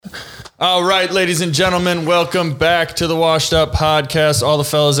All right, ladies and gentlemen, welcome back to the Washed Up Podcast. All the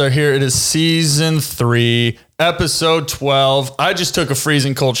fellas are here. It is season 3, episode 12. I just took a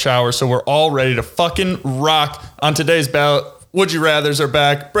freezing cold shower, so we're all ready to fucking rock. On today's ballot, Would You Rathers are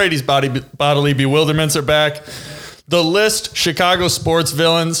back. Brady's bodily bewilderments are back. The list, Chicago sports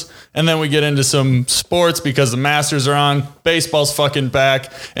villains. And then we get into some sports because the Masters are on. Baseball's fucking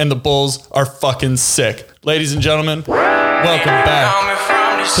back. And the Bulls are fucking sick. Ladies and gentlemen, welcome back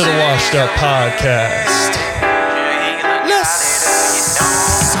to the Washed Up Podcast.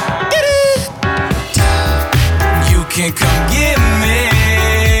 Let's get it. You can come get me.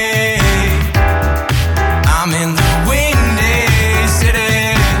 I'm in the windy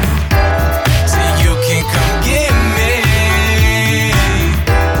city. So you can come get me.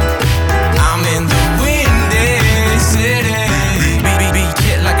 I'm in the windy city. Beat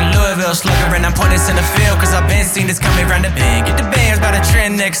hit like a Louisville slugger, and I'm putting this in the field, cause I've been seen this coming round the bend. Get the bands by the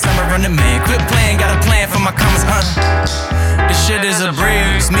trend next summer, run the man. Quit playing, got a plan for my commas, This shit is a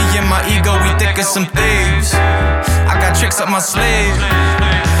breeze. Me and my ego, we thick as some thieves. I got tricks up my sleeve,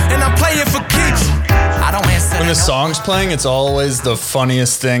 and I'm playing for keeps. I don't answer. When the song's playing, it's always the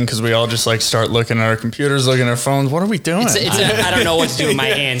funniest thing because we all just like start looking at our computers, looking at our phones. What are we doing? I don't know what to do with my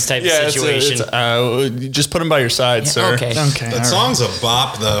hands type of situation. Just put them by your side, sir. Okay. That song's a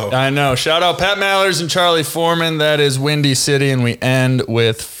bop, though. I know. Shout out Pat Mallers and Charlie Foreman. That is Windy City, and we end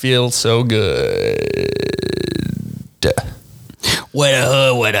with Feel So Good. Where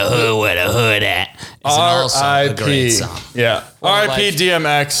the hood at? It's also a great song. Yeah. R.I.P.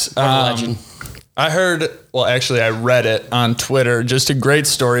 DMX. What a legend. I heard, well, actually, I read it on Twitter. Just a great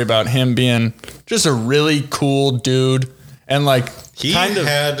story about him being just a really cool dude. And like, He had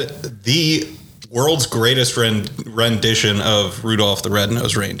the world's greatest rendition of Rudolph the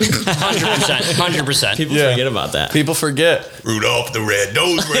Red-Nosed Reindeer. 100%. People forget about that. People forget. Rudolph the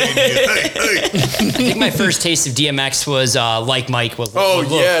Red-Nosed Reindeer. Hey. I think my first taste of DMX was Like Mike with dude.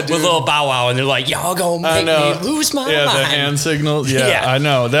 with Lil Bow Wow, and they're like, y'all gonna make me lose my mind. Yeah, the hand signals. Yeah, I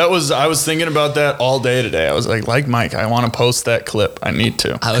know. I was thinking about that all day today. I was like Mike, I want to post that clip. I need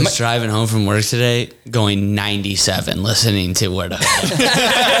to. I was driving home from work today, going 97, listening to Where the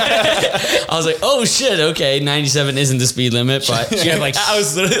I was like, oh shit, okay, 97 isn't the speed limit, but I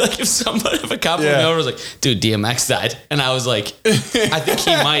was literally like, if a cop pulled me over, was like, dude, DMX died, and I was like, I think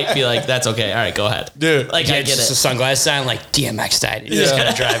he might be like, that's okay, all right, go ahead, dude. Like, I get it. The sunglasses on, like DMX died. You just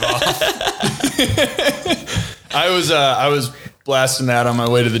gotta drive off. I was blasting that on my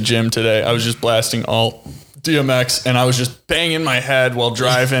way to the gym today. I was just blasting all DMX, and I was just banging my head while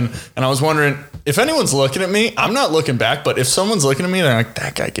driving, and I was wondering if anyone's looking at me. I'm not looking back, but if someone's looking at me, they're like,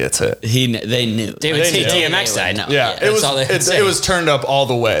 that guy gets it. They knew. They would say DMX died. No. Yeah, it was turned up all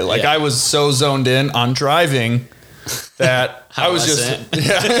the way. Like I was so zoned in on driving that I was just.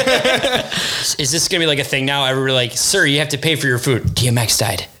 Is this gonna be like a thing now? Everybody like, sir, you have to pay for your food. DMX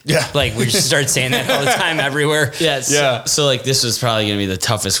died. Yeah, like we just start saying that all the time everywhere. Yeah. So like this was probably gonna be the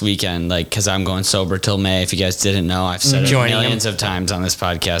toughest weekend, like because I'm going sober till May. If you guys didn't know, I've said it millions of times on this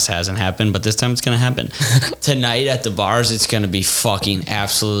podcast. Hasn't happened, but this time it's gonna happen. Tonight at the bars, it's gonna be fucking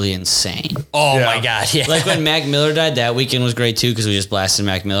absolutely insane. Oh my god! Yeah. Like when Mac Miller died, that weekend was great too because we just blasted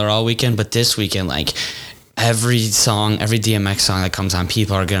Mac Miller all weekend. But this weekend, like. Every DMX song that comes on,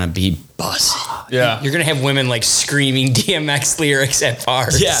 people are gonna be buzzing. Yeah, you're gonna have women like screaming DMX lyrics at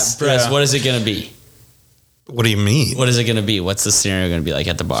bars. Yeah, Brez, what is it gonna be? What do you mean? What is it gonna be? What's the scenario gonna be like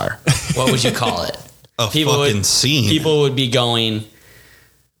at the bar? What would you call it? Fucking scene. People would be going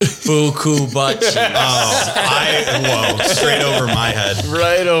buku butt cheeks. Whoa, straight over my head.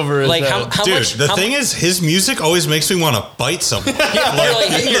 Right over his like head. how Dude, much? the thing is, his music always makes me want to bite someone. Like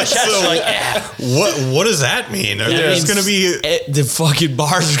in your chest, so, like, what does that mean? Are there just gonna be the fucking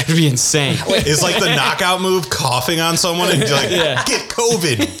bars are gonna be insane. is like the knockout move coughing on someone and be like, get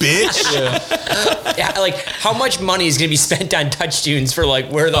COVID, bitch. Yeah, like how much money is gonna be spent on touch tunes for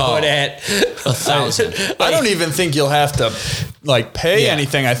like Where the Hood at? 1,000. I don't even think you'll have to like pay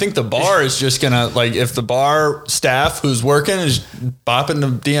anything. I think the bar is just gonna like if the bar staff who's working is bopping the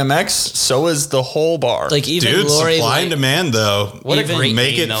DMX, so is the whole bar. Like even Dude, Lori, supply and demand though. What a great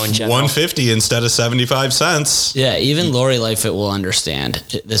make name, it though, in general. $150 instead of 75 cents. Yeah, even Lori Lightfoot will understand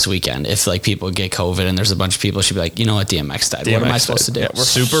this weekend if like people get COVID and there's a bunch of people. She'd be like, you know what, DMX died. What am I supposed to do?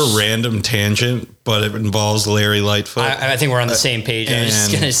 Super random tangent, but it involves Larry Lightfoot. I think we're on the same page. I was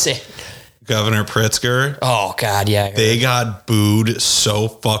just gonna say. Governor Pritzker. Oh God, yeah. They got booed so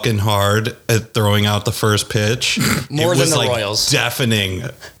fucking hard at throwing out the first pitch. More it than was the like Royals. Deafening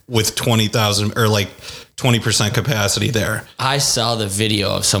with 20,000 or like 20% capacity there. I saw the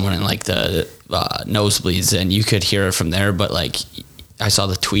video of someone in like the nosebleeds and you could hear it from there, but like I saw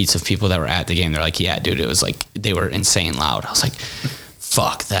the tweets of people that were at the game. They're like, yeah, dude, it was like they were insane loud. I was like,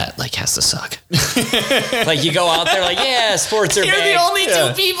 fuck, that like has to suck. Like you go out there like, yeah, sports are You're big. the only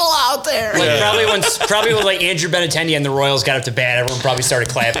two people out there. Like probably when like Andrew Benintendi and the Royals got up to bat, everyone probably started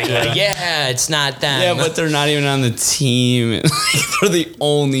clapping. Like, yeah, it's not them. Yeah, but they're not even on the team. They're the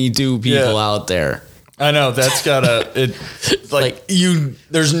only two people out there. I know that's gotta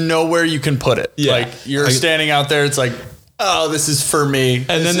there's nowhere you can put it. Yeah. Like you're standing out there, it's like, oh, this is for me.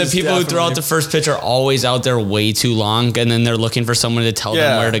 And then the people who throw out the first pitch are always out there way too long, and then they're looking for someone to tell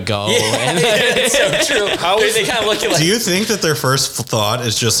them where to go. And It's so true. They kind of look at like. Do you think that their first thought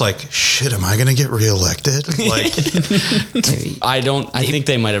is just like, shit, am I going to get reelected? Like, I think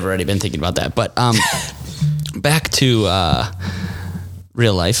they might have already been thinking about that. But back to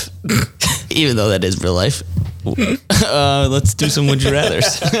real life, even though that is real life. Let's do some would you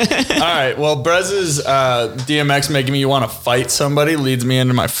rathers. All right. Well, Brez's DMX making me want to fight somebody leads me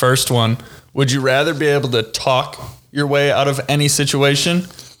into my first one. Would you rather be able to talk your way out of any situation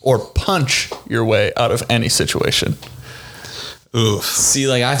or punch your way out of any situation? oof. See,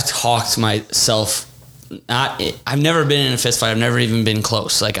 like I've talked myself. I've never been in a fist fight. I've never even been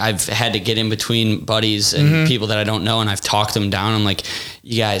close. Like I've had to get in between buddies and people that I don't know, and I've talked them down. I'm like,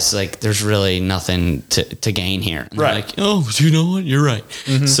 you guys, like, there's really nothing to gain here. And they're like, oh, you know what? You're right.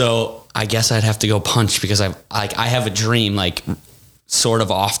 So I guess I'd have to go punch because I have a dream like sort of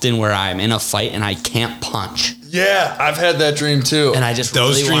often where I'm in a fight and I can't punch. Yeah, I've had that dream too. And I just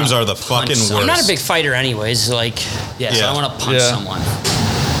Those really dreams wanna are the punch fucking someone. I'm not a big fighter, anyways. Like, So Yeah. I want to punch someone.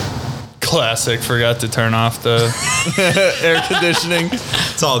 Classic. Forgot to turn off the air conditioning.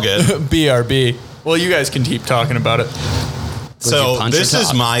 It's all good. BRB. Well, you guys can keep talking about it. So punch this or is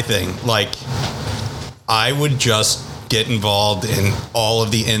talk? my thing. Like, I would just get involved in all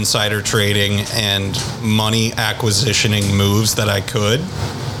of the insider trading and money acquisitioning moves that I could,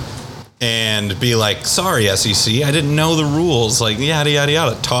 and be like, sorry, SEC, I didn't know the rules. Like, yada yada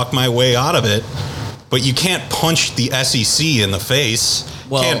yada. Talk my way out of it. But you can't punch the SEC in the face.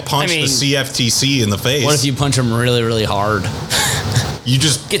 Well, Can't punch I mean- the CFTC in the face. What if you punch them really, really hard? You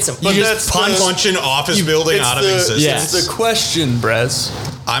just get some. But You that's just punch an office building It's out of the- existence. Yes. It's the question, Brez.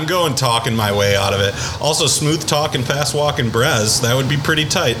 I'm going talking my way out of it. Also, smooth talking, fast walking Brez. That would be pretty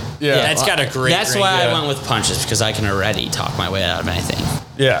tight. Yeah. That's got a great. That's ring. why yeah. I went with punches, because I can already talk my way out of anything.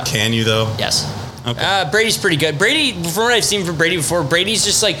 Yeah. Can you though? Yes. Brady's pretty good. Brady, from what I've seen from Brady before, Brady's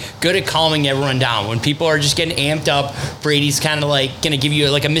just like good at calming everyone down. When people are just getting amped up, Brady's kind of like going to give you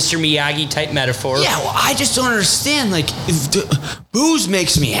like a Mr. Miyagi type metaphor. Yeah, well, I just don't understand. Like, booze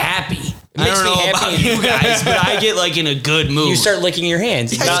makes me happy. I makes don't me know happy. about you guys, but I get like in a good mood. You start licking your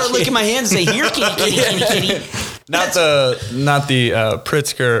hands. I start licking my hands and say, "Here, kitty, kitty, kitty, kitty." Not the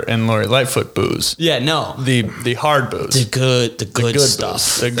Pritzker and Lori Lightfoot booze. Yeah, no, The hard booze. the good stuff.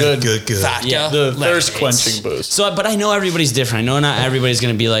 Booze. The good. Good. Vodka, Yeah, The lemonades. thirst quenching booze. So, but I know everybody's different. I know not everybody's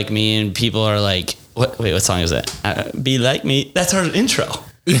gonna be like me, and people are like, "What? Wait, what song is that? Be like me." That's our intro.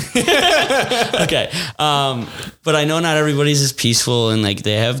 Okay, but I know not everybody's as peaceful, and like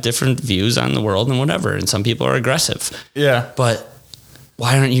they have different views on the world and whatever. And some people are aggressive. Yeah. But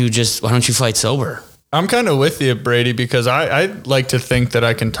why don't you fight sober? I'm kind of with you, Brady, because I like to think that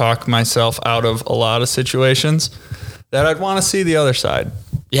I can talk myself out of a lot of situations that I'd want to see the other side.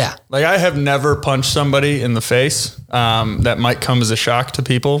 Yeah. Like I have never punched somebody in the face. That might come as a shock to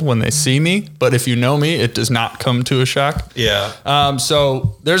people when they see me, but if you know me, it does not come to a shock. Yeah.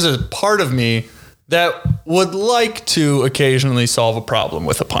 So there's a part of me that would like to occasionally solve a problem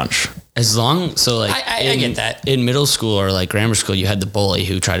with a punch. As long, so like, I get that. In middle school or like grammar school, you had the bully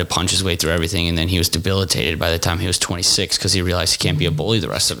who tried to punch his way through everything, and then he was debilitated by the time he was 26 because he realized he can't be a bully the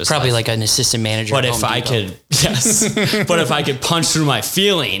rest of his Probably life. like an assistant manager. But at if Home I Depot. could, yes, but if I could punch through my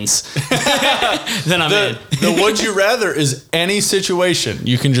feelings, then I'm in. The would you rather is any situation.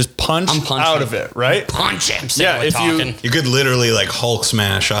 You can just punch I'm punching. out of it, right? punch him. Yeah, if you- talking. You could literally like Hulk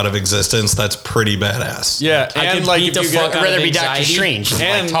smash out of existence. That's pretty badass. Yeah, I and could like beat if the you fuck get, I'd rather of be Doctor anxiety. Strange than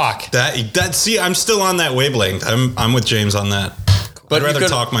And- like talk. That see, I'm still on that wavelength. I'm with James on that. But I'd you rather could-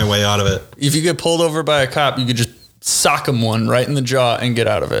 talk my way out of it. if you get pulled over by a cop, you could just sock him one right in the jaw and get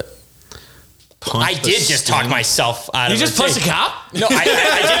out of it. Punch I the did just talk sting. myself out You of just it. punched a cop? No, I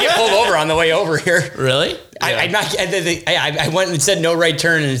did get pulled over on the way over here. Really? I went and said no right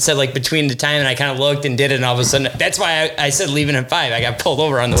turn, and it said like between the time, and I kind of looked and did it, and all of a sudden, that's why I said leaving at 5. I got pulled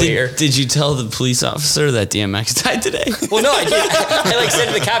over on the way here. Did you tell the police officer that DMX died today? Well, no, I did. I like said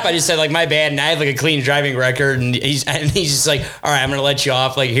to the cop, I just said like my bad, and I have like a clean driving record, and he's just like, all right, I'm gonna let you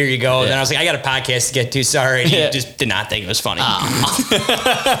off. Like here you go. And then I was like, I got a podcast to get to. Sorry, and he just did not think it was funny.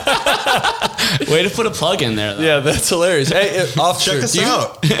 Way to put a plug in there, though. Yeah, that's hilarious. Hey, officer, Check us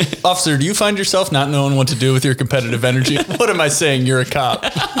out. Officer, do you find yourself not knowing what to do with your competitive energy? What am I saying? You're a cop.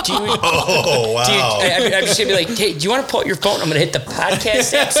 Oh, wow. I'm just gonna be like, hey, do you want to pull out your phone? I'm gonna hit the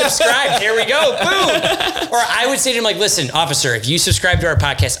podcast app, subscribe. There we go, boom. Or I would say to him like, listen, officer, if you subscribe to our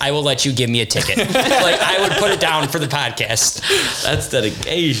podcast, I will let you give me a ticket. Like I would put it down for the podcast. That's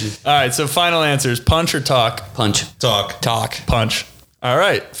dedication. All right, so final answers: punch or talk? Punch. Talk. Punch. All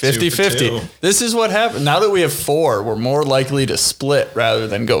right, 50-50. 2 for 2. This is what happened. Now that we have 4, we're more likely to split rather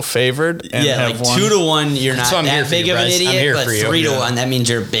than go favored and Yeah, have like one. 2-1, you're That's not why I'm here that for big you, of an Bryce. I'm idiot, here but for you. 3-1, that means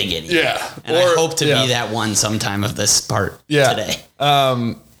you're a big idiot. Yeah. And I hope to yeah. be that one sometime of this part Yeah. today.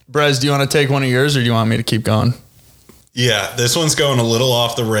 Brez, do you want to take one of yours or do you want me to keep going? Yeah, this one's going a little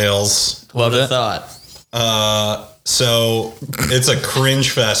off the rails. Love Who'd it. have thought? So it's a cringe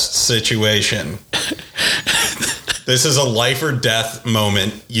fest situation. This is a life or death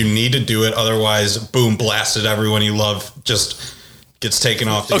moment. You need to do it. Otherwise, boom, blasted. Everyone you love just gets taken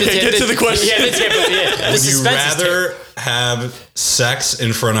off. The Okay, get to the question. Yeah, that's it. The Would you suspense is rather have sex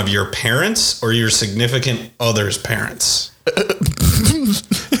in front of your parents or your significant other's parents?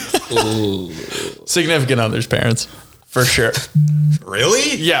 Significant other's parents. For sure.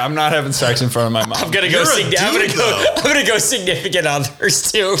 Really? Yeah, I'm not having sex in front of my mom. I'm gonna You're go. a dude, I'm though. gonna go significant others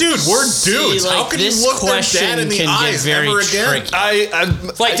too. Dude, we're dudes. How like, can you this look their question dad in the can get eyes very ever again? tricky.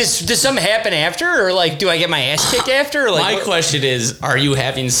 Like, does something happen after, or like, do I get my ass kicked after? Or like, My what- question is, are you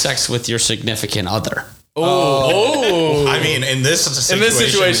having sex with your significant other? I mean, in this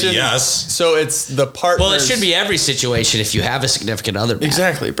situation, yes. So it's the partner. Well, it should be every situation if you have a significant other. Matt.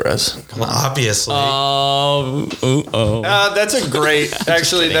 Exactly, Brez. Well, obviously. That's a great.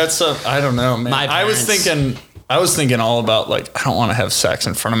 Actually, that's a. I don't know, man. My I was thinking all about like I don't want to have sex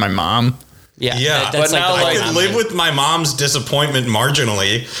in front of my mom. yeah, Yeah, that's but now, the I like, could live with my mom's disappointment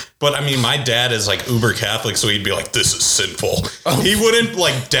marginally, but I mean, my dad is like uber Catholic, so he'd be like, "This is sinful." He wouldn't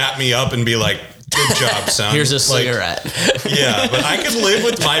like dap me up and be like, "Good job, son." Here's a Like, cigarette. Yeah, but I could live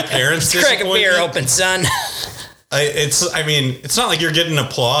with my parents' crack a beer disappointment. open, son. It's not like you're getting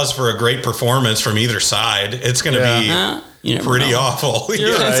applause for a great performance from either side. It's going to You be never pretty know. awful.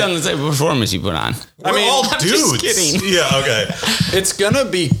 Depends on the type of performance you put on. We're all I'm dudes. just kidding. Yeah, okay. It's gonna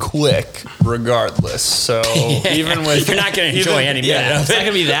be quick, regardless. So even with You're not gonna enjoy any minute Yeah, of it's not it.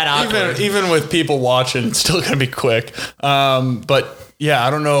 gonna be that awkward. even with people watching, it's still gonna be quick. But yeah, I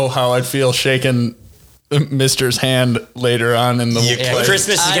don't know how I'd feel shaking Mister's hand later on in the Yeah, play.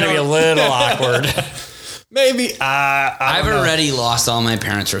 Christmas is I gonna be a don't- little awkward. Maybe I've already lost all my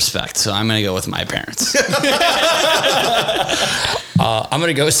parents' respect, so I'm gonna go with my parents. I'm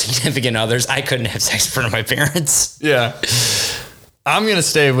gonna go significant others. I couldn't have sex in front of my parents. yeah. I'm gonna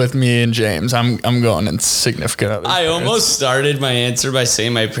stay with me and James. I'm going in significant other. I almost started my answer by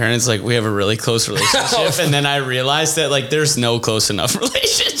saying my parents, like, we have a really close relationship, and then I realized that like there's no close enough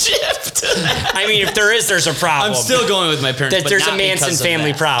relationship to that. I mean, if there is, there's a problem. I'm still going with my parents. That but there's a not Manson because of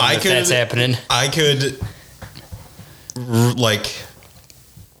family that. problem if that's happening. I could like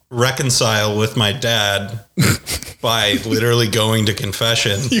reconcile with my dad by literally going to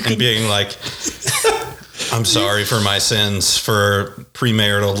confession and being like, "I'm sorry for my sins for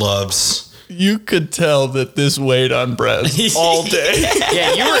premarital loves." You could tell that this weighed on Brez all day.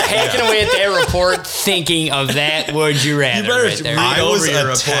 Yeah, you were hacking away at that report, thinking of that. Would you rather? better right there. I over was your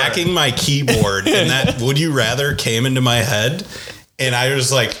report. attacking my keyboard, and that "would you rather" came into my head, and I was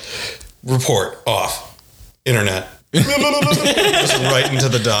like, "Report off, internet." Just right into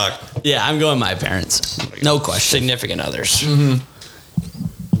the dock. Yeah, I'm going my parents. No question. Significant others. I'm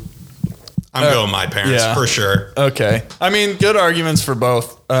going my parents yeah. for sure. Okay. I mean, good arguments for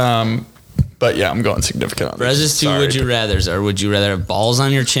both. But yeah, I'm going significant other. Rez's two Sorry. would you rathers are: would you rather have balls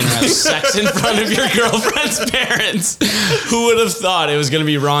on your chin or have sex in front of your girlfriend's parents? Who would have thought it was going to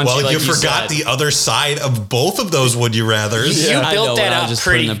be raunchy? Well, like you forgot said? the other side of both of those would you rathers. You I know, built that but I was up just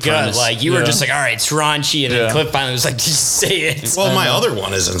pretty putting the good. premise. Like you were Yeah. just like, all right, it's raunchy, and then Yeah. Cliff finally was like, just say it. Well, my other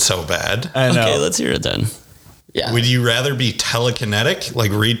one isn't so bad. I know. Okay, let's hear it then. Yeah. Would you rather be telekinetic, like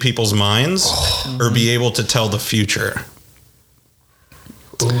read people's minds, or be able to tell the future?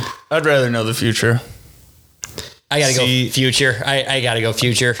 I'd rather know the future. I gotta See- go future. I gotta go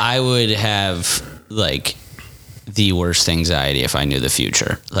future. I would have like the worst anxiety if I knew the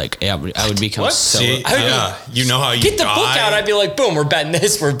future. Like, I would become so. See, you know how you Get the book out. I'd be like, boom, we're betting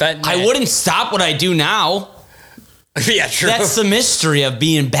this. We're betting that. I wouldn't stop what I do now. Yeah, true. That's the mystery of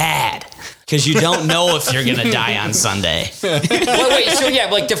being bad. Because you don't know if you're gonna die on Sunday. wait, so yeah,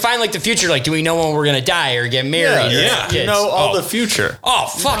 like define like the future. Like, do we know when we're gonna die or get married? or have You kids? know all the future. Oh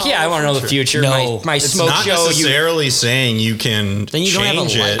fuck yeah! I want to know the future. No. My It's smoke not show. necessarily saying you can Then you don't have a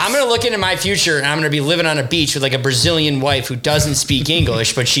change life. it. I'm gonna look into my future and I'm gonna be living on a beach with like a Brazilian wife who doesn't speak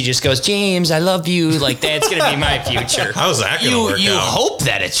English, but she just goes, "James, I love you." Like that's gonna be my future. How's that going to work You out? hope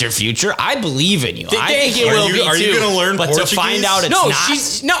that it's your future. I believe in you. I think it Are will you- be are too. you gonna learn but Portuguese? to find out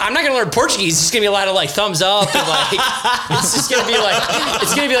it's No, not. I'm not gonna learn Portuguese. It's gonna be a lot of like thumbs up and like it's just gonna be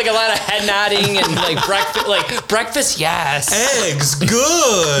like a lot of head nodding and like breakfast. Yes, Eggs,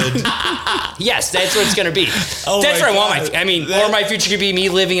 good. yes, that's what it's gonna be. Oh That's my what I want. God. I mean, or my future could be me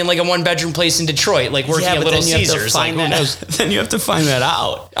living in like a 1-bedroom place in Detroit, like working Yeah, at but Little then you have to Caesars. Like, find who that. knows? Then you have to find that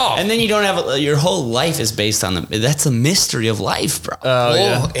out. Oh. And then you don't have your whole life is based on the. That's the mystery of life, bro.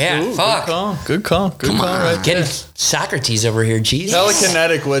 Oh, Yeah, Ooh, fuck. Good call. Good call on. right Getting there. Socrates over here, Jesus.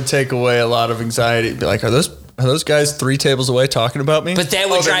 Telekinetic would take away a lot of anxiety. Be like, are those guys 3 tables away talking about me? But that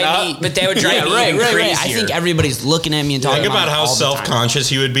would they're drive not? me. But that would drive yeah, me right, even right, right. crazier. I think everybody's looking at me and talking Think about how all the time.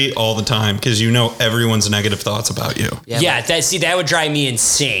 self-conscious you would be all the time because you know everyone's negative thoughts about you. Yeah, that would drive me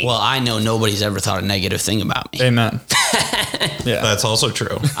insane. Well, I know nobody's ever thought a negative thing about me. Amen. Yeah. That's also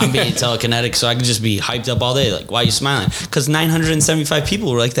true. I'm being telekinetic, so I can just be hyped up all day. Like, why are you smiling? Because 975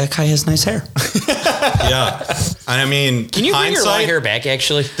 people were like, that guy has nice hair. Yeah. And I mean, Can you bring your long hindsight, hair back?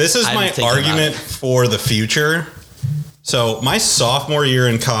 Actually, this is I'm my thinking about argument it. for the future. So my sophomore year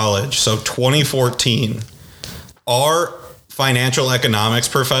in college, so 2014, our financial economics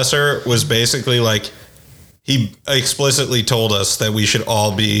professor was basically like, he explicitly told us that we should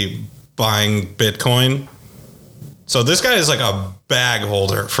all be buying Bitcoin. So this guy is like a bag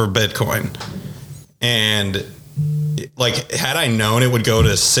holder for Bitcoin. And like, had I known it would go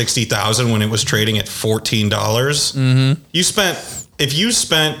to 60,000 when it was trading at $14, if you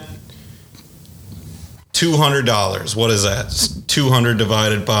spent $200, what is that? 200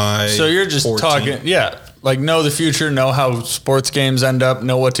 divided by So you're just 14. talking, like know the future, know how sports games end up,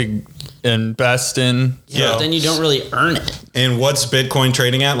 know what to invest in. Yeah. But then you don't really earn it. And what's Bitcoin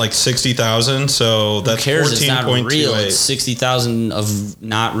trading at? Like 60,000. So that's Who cares? It's not real. It's 14.28. 60,000 of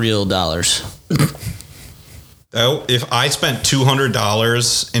not real dollars. Oh, if I spent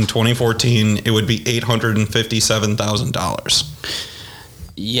 $200 in 2014, it would be $857,000.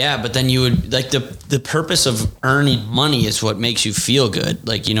 Yeah, but then you would like the purpose of earning money is what makes you feel good.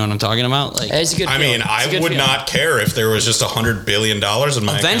 Like, you know what I'm talking about? Like, it's a good. I feeling. mean, It's a I good would feeling. not care if there was just $100 billion in my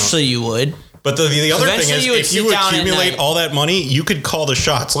account. eventually you would. But the other thing Eventually is, you would if you sit down at accumulate night. all that money, you could call the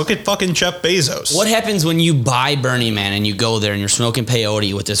shots. Look at fucking Jeff Bezos. What happens when you buy Burning Man and you go there and you're smoking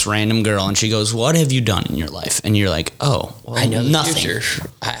peyote with this random girl and she goes, "What have you done in your life?" And you're like, "Oh, well, I know the nothing." future.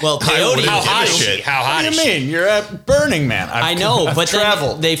 Well, peyote. How hot is shit. she? How hot What do is you she? mean? You're at Burning Man. I know, I've but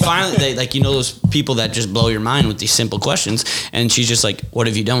traveled. then they finally, like, you know, those people that just blow your mind with these simple questions. And she's just like, "What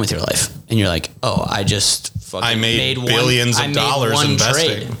have you done with your life?" And you're like, "Oh, I just fucking I made billions of dollars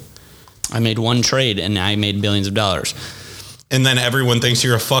investing." Trade. I made one trade and I made billions of dollars. And then everyone thinks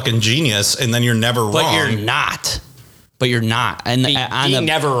you're a fucking genius, and then you're never But wrong. you're not. But you're not. And on Being the,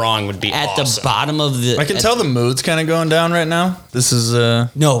 never wrong would be at awesome. the bottom of the. I can tell the mood's kind of going down right now. This is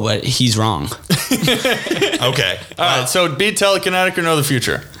No, but he's wrong. Okay. all right. So be telekinetic or know the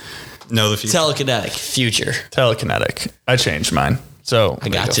future. Know the future. Telekinetic. future. Telekinetic. I changed mine. So I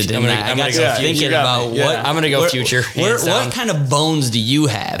got you, I'm didn't gonna- I? I I'm got gonna you go thinking future. You got about me. Yeah. what. I'm gonna go future, hands down. What kind of bones do you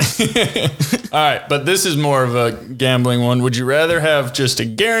have? All right, but this is more of a gambling one. Would you rather have just a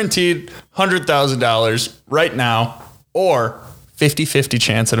guaranteed $100,000 right now or 50-50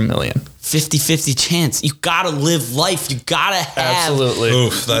 chance at $1 million? 50-50 chance. You gotta live life. You gotta have. Absolutely.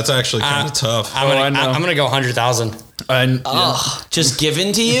 Oof, that's actually kind of tough. I'm I know. gonna go 100,000. And Ugh, just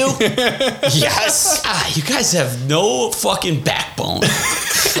given to you? Yes, You guys have no fucking backbone.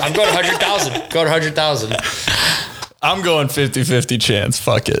 I'm going 100,000. Go to 100,000. I'm going 50-50 chance.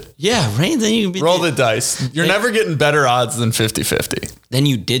 Fuck it. Yeah, right? Then you can be Roll the dice. You're never getting better odds than 50-50. Then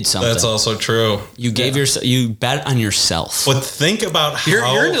you did something. That's also true. You gave yourself. You bet on yourself. But think about how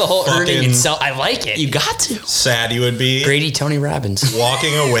You're into the whole earning fucking itself. I like it. You got to. sad you would be Grady Tony Robbins.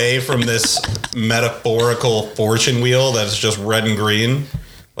 walking away from this metaphorical fortune wheel that's just red and green.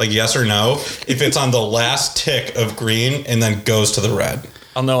 Like, yes or no? If it's on the last tick of green and then goes to the red.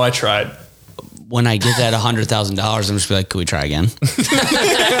 I'll know I tried. When I get that $100,000, I'm just be like, "Could we try again?"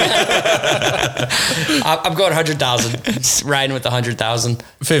 I'm going 100,000. Riding with 100,000.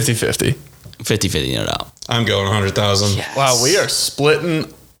 50-50. 50-50 it out. I'm going 100,000. Yes. Wow, we are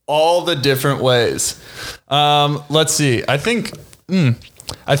splitting all the different ways. Let's see. I think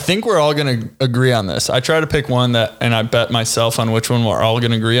we're all going to agree on this. I try to pick one and I bet myself on which one we're all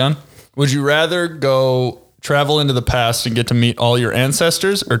going to agree on. Would you rather go travel into the past and get to meet all your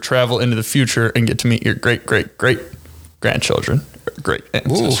ancestors, or travel into the future and get to meet your great grandchildren, great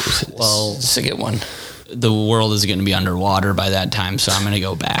ancestors? Well, This is a good one. the world is going to be underwater by that time, so I'm going to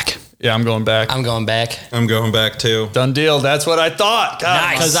go back. Yeah, I'm going back. I'm going back. I'm going back too. Done deal. That's what I thought. God,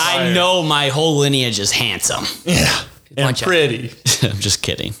 Nice. Because I know my whole lineage is handsome. Yeah. And Bunch of- pretty. I'm just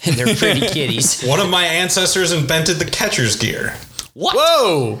kidding. They're pretty kitties. One of my ancestors invented the catcher's gear. What?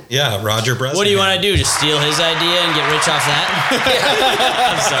 Whoa. Yeah, Roger Bresnahan. What do you want to do? Just steal his idea and get rich off that?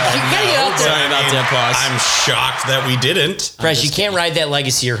 I'm sorry. You gotta get out there. Sorry about the applause. I'm shocked that we didn't. Prez, you can't ride that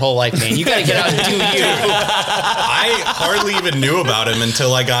legacy your whole life, man. You gotta get out and do you. I hardly even knew about him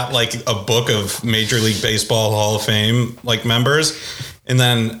until I got like a book of Major League Baseball Hall of Fame like members. And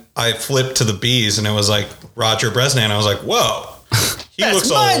then I flipped to the B's and it was like Roger Bresnahan. I was like, whoa, he That's looks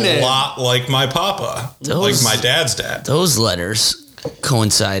my a name. lot like my papa, like my dad's dad. Those letters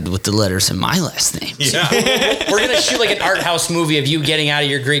coincide with the letters in my last name. Yeah. We're gonna shoot like an art house movie of you getting out of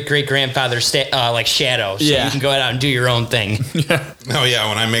your great grandfather's like shadow, so Yeah. you can go out and do your own thing. Oh yeah,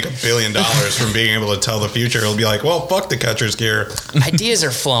 when I make $1 billion from being able to tell the future, it'll be like, well, fuck the catcher's gear. Ideas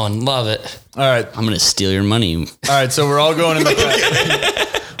are flowing. Love it. All right. I'm going to steal your money. All right. So we're all going in the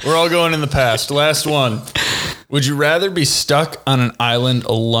past. We're all going in the past. Last one. Would you rather be stuck on an island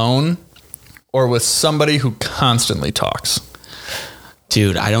alone or with somebody who constantly talks?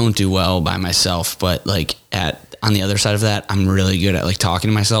 Dude, I don't do well by myself, but like on the other side of that, I'm really good at like talking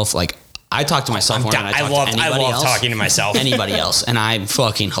to myself. Like I talk to myself more than I talk to anybody I love else. talking to myself. Anybody else, and I'm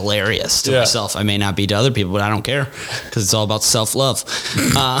fucking hilarious to Yeah. myself. I may not be to other people, but I don't care because it's all about self-love.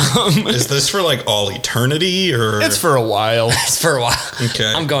 Is this for like all eternity or? It's for a while. It's for a while.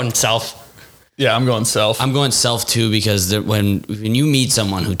 Okay. I'm going self. Yeah, I'm going self. I'm going self too because when you meet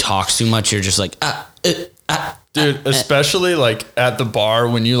someone who talks too much, you're just like Dude, especially like at the bar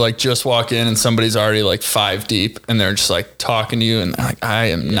when you like just walk in and somebody's already like 5 deep and they're just like talking to you and like, I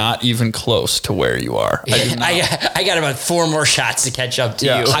am not even close to where you are. I got about 4 more shots to catch up to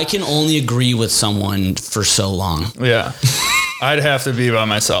Yeah. you. I can only agree with someone for so long. Yeah. I'd have to be by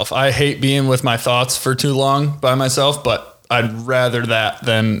myself. I hate being with my thoughts for too long by myself, but I'd rather that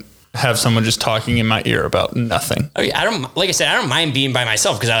than have someone just talking in my ear about nothing. Oh, yeah, I don't mind being by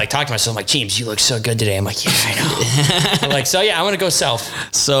myself because I like talk to myself. I'm like, James, you look so good today. I'm like, yeah, I know. I'm like, so yeah, I want to go self.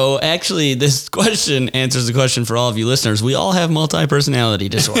 So actually, this question answers the question for all of you listeners. We all have multi-personality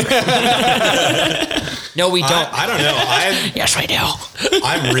disorder. No, we don't. I don't know. Yes, we do.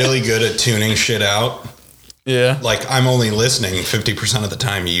 I'm really good at tuning shit out. Yeah. Like I'm only listening 50% of the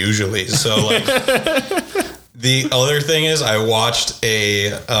time usually. So like the other thing is I watched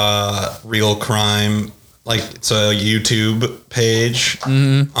a real crime, like it's a YouTube page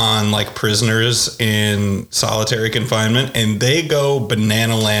on like prisoners in solitary confinement and they go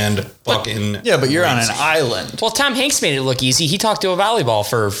banana land fucking. Yeah, but you're on an crazy. island. Well, Tom Hanks made it look easy. He talked to a volleyball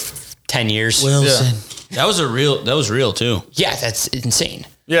for 10 years. Wilson. That was real too. Yeah, that's insane.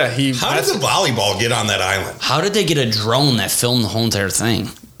 Yeah, How did the volleyball get on that island? How did they get a drone that filmed the whole entire thing?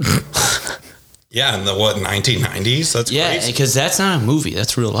 Yeah, in the 1990s? That's Yeah, crazy. because that's not a movie.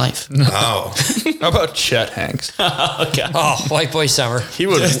 That's real life. Oh. How about Chet Hanks? Oh, White Boy Summer. He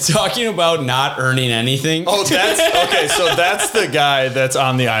would. Talking about not earning anything. Oh, that's okay. So that's the guy that's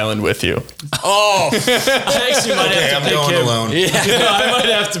on the island with you. Oh, I actually might Okay, have I'm to pick going him. alone. I might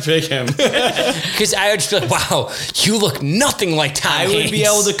have to pick him. because I would just be like, wow, you look nothing like Tom I would be Hanks.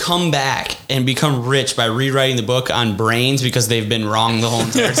 able to come back and become rich by rewriting the book on brains because they've been wrong the whole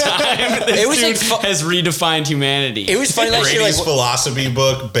entire time. This It was dude like has redefined humanity. It was funny last year, Brady's like philosophy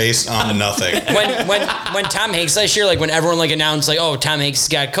book based on nothing. when Tom Hanks last year, like when everyone like announced like, oh, Tom Hanks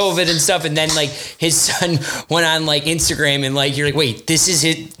got COVID and stuff, and then like his son went on like Instagram and like you're like, wait, this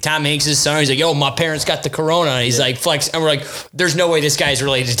is Tom Hanks' son. He's like, yo, my parents got the corona. And he's like flex, and we're like, there's no way this guy's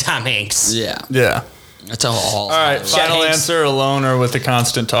related to Tom Hanks. yeah. Yeah. That's all All right. Chet Final Hanks. answer: alone or with the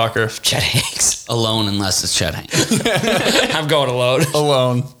constant talker? Chet Hanks. alone unless it's Chet Hanks. I'm going alone.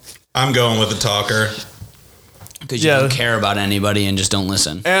 Alone. I'm going with the talker. Because you Yeah. don't care about anybody and just don't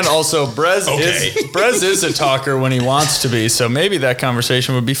listen. And also, Brez Okay. Brez is a talker when he wants to be. So maybe that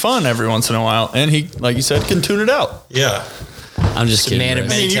conversation would be fun every once in a while. And he, like you said, can tune it out. Yeah. I'm just kidding. man of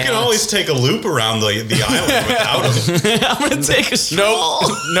Chris. I mean, you can talents. always take a loop around the island without him. I'm going to take a stroll.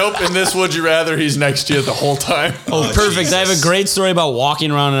 Nope. In this, would you rather? He's next to you the whole time. Oh, perfect. I have a Jesus. great story about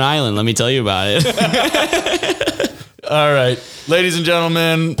walking around an island. Let me tell you about it. All right, ladies and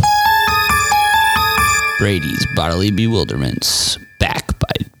gentlemen. Brady's Bodily Bewilderments, back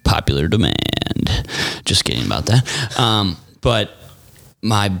by popular demand. Just kidding about that. But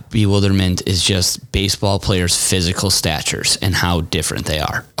my bewilderment is just baseball players' physical statures and how different they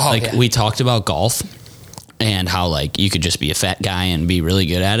are. We talked about golf and how like you could just be a fat guy and be really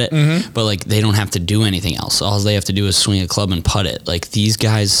good at it, but like they don't have to do anything else. All they have to do is swing a club and putt it. Like these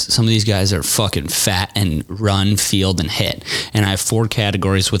guys, some of these guys are fucking fat and run, field, and hit. And I have 4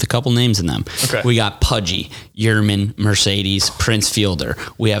 categories with a couple names in them. Okay. We got Pudgy, Yerman, Mercedes, Prince Fielder.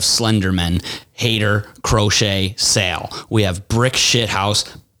 We have Slenderman, Hater, Crochet, Sale. We have Brick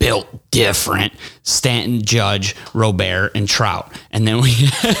Shithouse, Built Different, Stanton, Judge, Robert, and Trout. And then we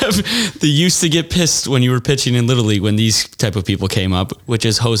have the used to get pissed when you were pitching in Little League when these type of people came up, which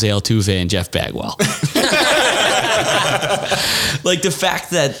is Jose Altuve and Jeff Bagwell. Like the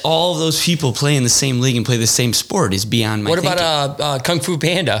fact that all of those people play in the same league and play the same sport is beyond my What thinking. about Kung Fu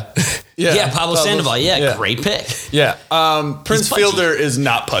Panda? Yeah, Pablo Sandoval. Yeah, great pick. Yeah. Prince pudgy. Fielder is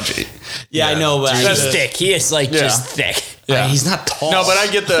not pudgy. Yeah, I know, but He's thick. He is like Yeah. just thick. Yeah. he's not tall. No, but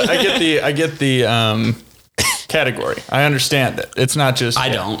I get the category. I understand it. It's not just I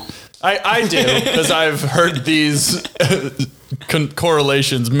don't. I do because I've heard these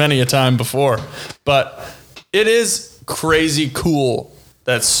correlations many a time before. But it is crazy cool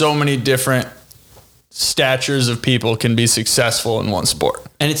that so many different statures of people can be successful in one sport.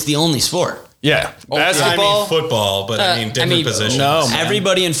 And it's the only sport. Yeah, basketball. I mean football, but I mean different positions. no. Man.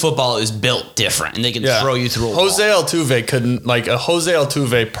 Everybody in football is built different, and they can throw you through a Jose wall. Altuve couldn't, like a Jose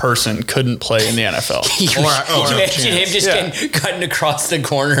Altuve person couldn't play in the NFL. Could you imagine him just Yeah. getting cutting across the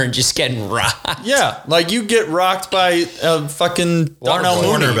corner and just getting rocked? Yeah, like you get rocked by a fucking Darnell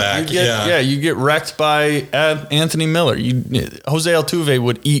Mooney. Cornerback, You get wrecked by Anthony Miller. Jose Altuve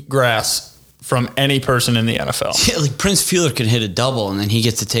would eat grass from any person in the NFL. Yeah, like Prince Fielder can hit a double, and then he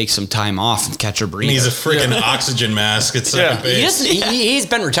gets to take some time off and catch a breather. He's a freaking oxygen mask at second Yeah. base. He's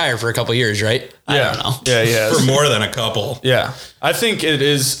been retired for a couple years, right? I don't know. Yeah. For more than a couple. Yeah. I think it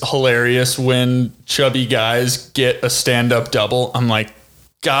is hilarious when chubby guys get a stand-up double. I'm like,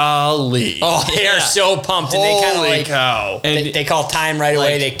 golly. Oh, they are so pumped, and they kind of Holy like cow. they call time right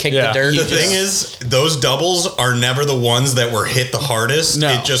away. They kick yeah. the dirt. The thing is, those doubles are never the ones that were hit the hardest. No.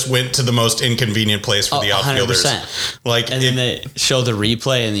 It just went to the most inconvenient place for the outfielders. 100%. Like, And then they show the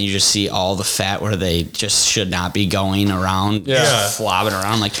replay, and then you just see all the fat where they just should not be going around, just flobbing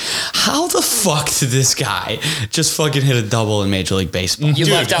around. Like, how the fuck did this guy just fucking hit a double in Major League Baseball? You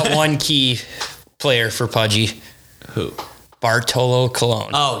left out one key player for Pudgy. Who? Bartolo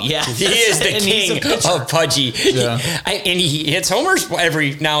Colon. Oh, yeah. He is the And he's a king pitcher. of Pudgy. Yeah. And he hits homers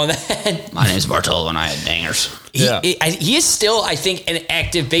every now and then. My name's Bartolo, and I had dangers. He is still, I think, an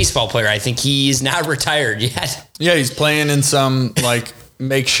active baseball player. I think he is not retired yet. Yeah, he's playing in some like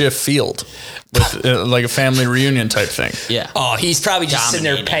makeshift field with like a family reunion type thing. Yeah. Oh, he's probably just sitting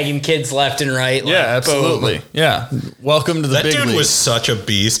there Dominating. pegging kids left and right. Like, Yeah, absolutely. boom. Yeah. Welcome to the that big dude leagues. was such a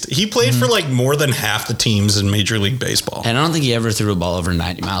beast. He played for like more than half the teams in Major League Baseball. And I don't think he ever threw a ball over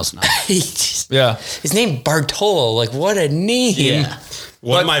 90 miles an hour. Yeah. His name Bartolo. Like, what a name. Yeah.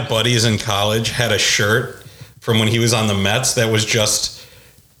 One of my buddies in college had a shirt from when he was on the Mets that was just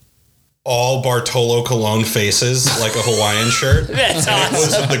all Bartolo Colon faces, like a Hawaiian shirt. That's And it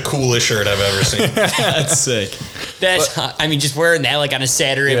was awesome. the coolest shirt I've ever seen. That's sick. That's, I mean, just wearing that like on a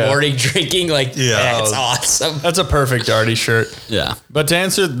Saturday Yeah. morning, drinking, like, Yeah. that's awesome. That's a perfect Artie shirt. Yeah. But to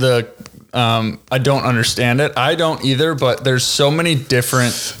answer the, I don't understand it. I don't either, but there's so many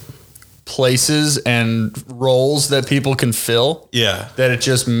different places and roles that people can fill. Yeah. That it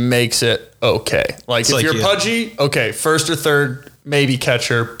just makes it okay. Like if like you're you- Pudgy, okay, first or third, maybe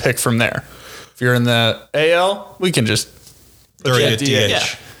catcher, pick from there. If you're in the AL, we can just Throw you a DH. DH. Yeah.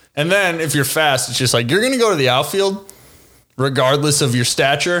 And then if you're fast, it's just like you're going to go to the outfield regardless of your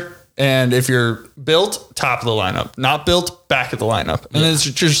stature. And if you're built, top of the lineup. Not built, back of the lineup. And there's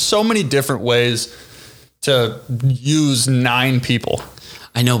just so many different ways to use 9 people.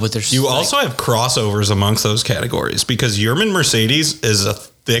 I know, but there's You also have crossovers amongst those categories because Yerman Mercedes is a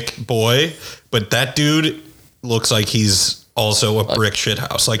thick boy, but that dude looks like he's also a brick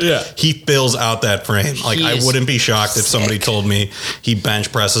shithouse. Like he fills out that frame. Like He I is wouldn't be shocked if somebody told me he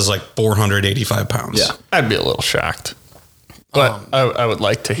bench presses like 485 pounds. Yeah. I'd be a little shocked. But I would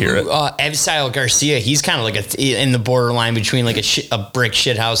like to hear it. Evsile Garcia, he's kind of like in the borderline between like a brick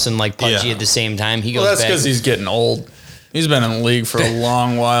shithouse and like Pudgy Yeah. at the same time. He goes Well, that's back. because he's getting old. He's been in the league for a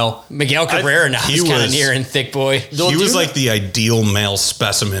long while. Miguel Cabrera now he he's kind of was- near and thick boy. He was like the ideal male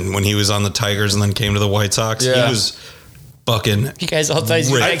specimen when he was on the Tigers and then came to the White Sox. Yeah. He was fucking You guys all thought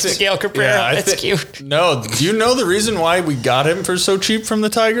he Rick. likes Miguel Cabrera. I That's think- cute. No, do you know the reason why we got him for so cheap from the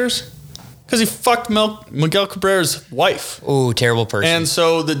Tigers? Because he fucked Miguel Cabrera's wife. Ooh, terrible person. And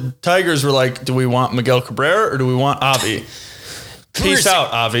so the Tigers were like, do we want Miguel Cabrera or do we want Avi? Peace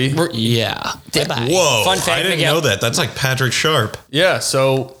out, Avi. Yeah. Bye-bye. Whoa. Fun fact, I didn't Miguel. know that. That's like Patrick Sharp. Yeah,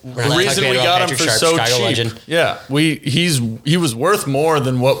 so the not reason talking we about got him Patrick for Sharp, so Chicago cheap. legend. Yeah, he was worth more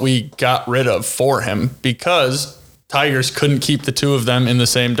than what we got rid of for him because Tigers couldn't keep the two of them in the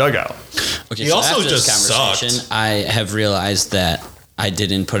same dugout. Okay, He so also after this just conversation, sucked. I have realized that I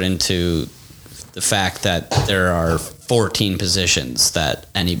didn't put into the fact that there are 14 positions that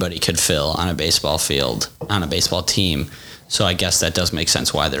anybody could fill on a baseball field, on a baseball team. So I guess that does make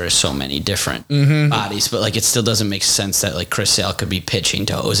sense why there are so many different bodies. But like, it still doesn't make sense that like Chris Sale could be pitching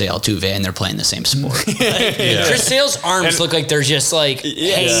to Jose Altuve and they're playing the same sport. Chris Sale's arms look like they're just like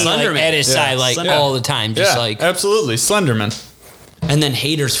hanging like, Slenderman. at his side like Slender. all the time. Just Yeah, like absolutely. Slenderman. And then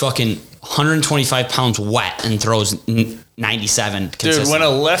Hader's fucking 125 pounds wet and throws 97 Dude, consistently. when a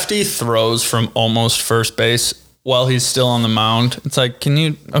lefty throws from almost first base while he's still on the mound, it's like,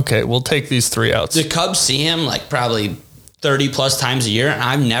 we'll take these 3 outs. The Cubs see him like probably 30 plus times a year, and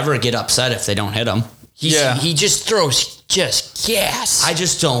I never get upset if they don't hit him. he just throws just gas. I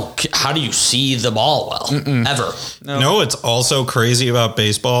just don't. How do you see the ball well? Ever? No, what's also crazy about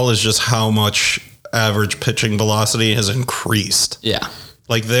baseball is just how much average pitching velocity has increased. Yeah.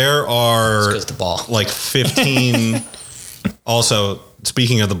 Like there are 'cause the ball. like 15. Also,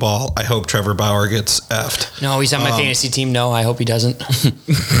 speaking of the ball, I hope Trevor Bauer gets effed. No, he's on my fantasy team. No, I hope he doesn't.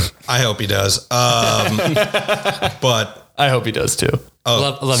 I hope he does. But I hope he does too.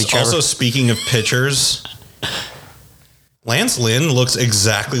 love you, Trevor. also, speaking of pitchers, Lance Lynn looks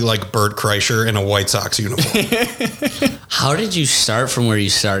exactly like Bert Kreischer in a White Sox uniform. How did you start from where you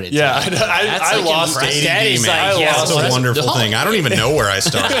started? Yeah, Todd? I That's, like, lost impressive. That is like, yeah, That's a wonderful thing. I don't even know where I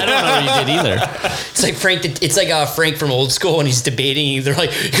started. I don't know what you did either. It's like Frank. It's like Frank from Old School when he's debating. They're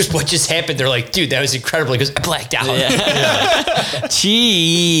like, he goes, "What just happened?" They're like, "Dude, that was incredible." He goes, "I blacked out.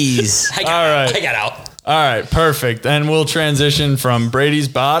 Jeez. I got out." All right, perfect. And we'll transition from Brady's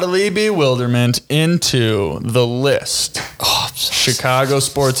bodily bewilderment into the list. Chicago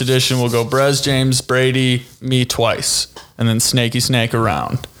Sports Edition will go Brez, James, Brady, me twice, and then Snaky Snake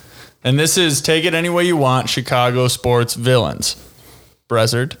around. And this is take it any way you want, Chicago Sports villains.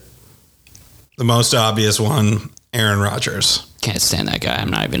 Brezard. The most obvious one, Aaron Rodgers. Can't stand that guy. I'm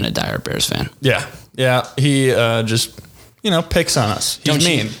not even a dire Bears fan. Yeah. He just, picks on us. He's Don't you-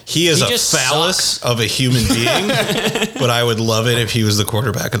 mean. He is He a just phallus of a human being, but I would love it if he was the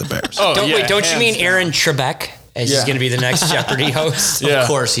quarterback of the Bears. Oh, Don't you hands mean down. Aaron Trebek? As he's Yeah. going to be the next Jeopardy host. Yeah. Of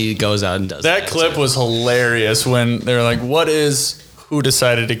course, he goes out and does That clip was hilarious when they're like, who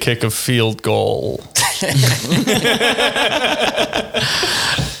decided to kick a field goal?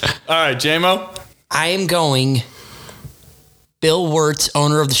 All right, J-Mo. I am going Bill Wirtz,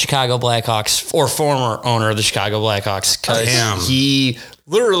 owner of the Chicago Blackhawks, or former owner of the Chicago Blackhawks, Damn. because he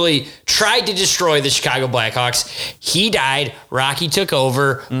literally tried to destroy the Chicago Blackhawks. He died. Rocky took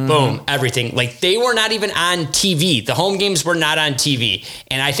over. Boom. Everything. Like, they were not even on TV. The home games were not on TV.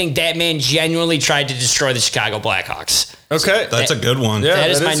 And I think that man genuinely tried to destroy the Chicago Blackhawks. Okay. That's a good one. Yeah. That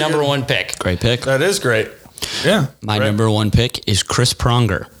is that my is number good. one pick. Great pick. That is great. Yeah. My Right. number one pick is Chris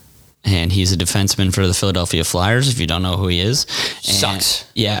Pronger. And he's a defenseman for the Philadelphia Flyers, if you don't know who he is. And Sucks.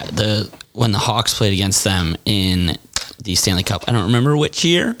 Yeah, when the Hawks played against them in the Stanley Cup, I don't remember which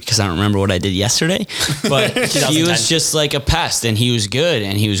year because I don't remember what I did yesterday, but he 2010. was just like a pest, and he was good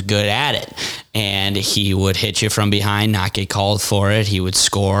at it. And he would hit you from behind, not get called for it. He would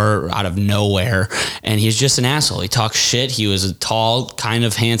score out of nowhere, and he's just an asshole. He talks shit. He was a tall, kind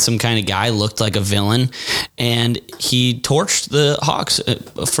of handsome kind of guy, looked like a villain, and he torched the Hawks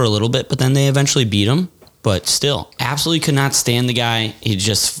for a little bit, but then they eventually beat him. But still, absolutely could not stand the guy. He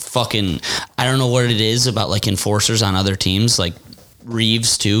just fucking, I don't know what it is about like enforcers on other teams, like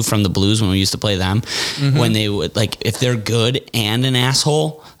Reeves too from the Blues when we used to play them. When they would, like, if they're good and an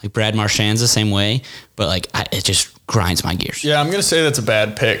asshole, like Brad Marchand's the same way, but like it just grinds my gears. Yeah, I'm going to say that's a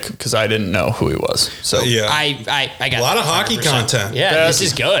bad pick because I didn't know who he was. So, Yeah. I got A lot of hockey 100%. content. Yeah, That's- this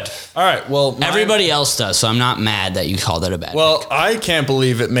is good. all right. Well, Everybody else does, so I'm not mad that you called it a bad Well, I can't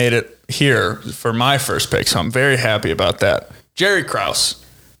believe it made it here for my first pick, so I'm very happy about that. Jerry Krause,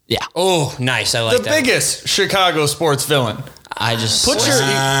 Yeah. Oh, nice. I like the that. biggest Chicago sports villain. I just Put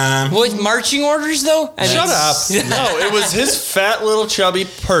your With marching orders, though? I mean, shut up. No, it was his fat little chubby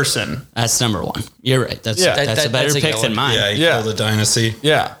person. that's number one. You're right. That's Yeah. that's a better that's a pick good than one. mine. Yeah, he Yeah. killed a dynasty.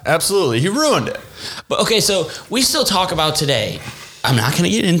 Yeah, absolutely. He ruined it. But okay, so we still talk about today I'm not going to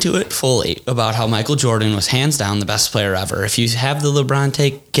get into it fully about how Michael Jordan was hands down the best player ever. If you have the LeBron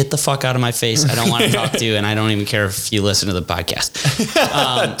take, get the fuck out of my face. I don't want to talk to you, and I don't even care if you listen to the podcast.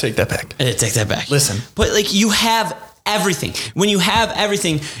 Take that back. Take that back. Listen. But like you have everything. When you have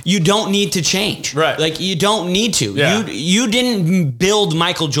everything, you don't need to change. Right. Like you don't need to. Yeah. You didn't build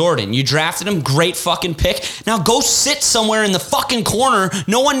Michael Jordan. You drafted him. Great fucking pick. Now go sit somewhere in the fucking corner.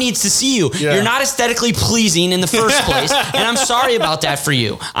 No one needs to see you. Yeah. You're not aesthetically pleasing in the first place. And I'm sorry about that for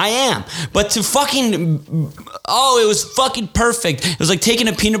you. I am. But to fucking, it was fucking perfect. It was like taking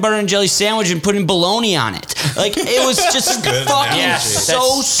a peanut butter and jelly sandwich and putting bologna on it. Like it was just Good fucking analogy.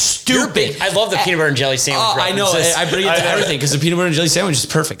 so stupid. I love the peanut butter and jelly sandwich. Oh, I know. references. I bring it to everything because the peanut butter and jelly sandwich is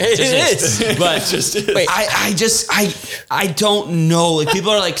perfect. It is. But Wait. I don't know. Like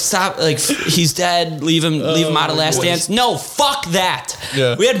people are like, stop. Like he's dead. Leave him out of Last Dance. No, fuck that.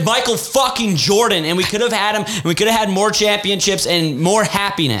 Yeah. We had Michael fucking Jordan, and we could have had him, and we could have had more championships and more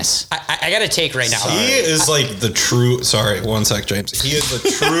happiness. I got a take right now. He is like the true. Sorry, one sec, James. He is the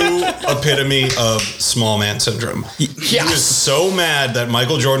true epitome of small man syndrome. He was so mad that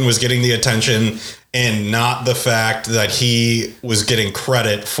Michael Jordan was getting the attention and not the fact that he was getting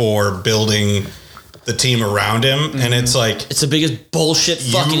credit for building the team around him. And it's like, It's the biggest bullshit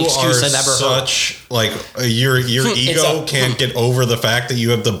fucking you excuse are I've ever heard. such like your ego can't get over the fact that you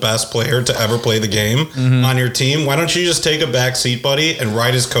have the best player to ever play the game on your team. Why don't you just take a back seat, buddy, and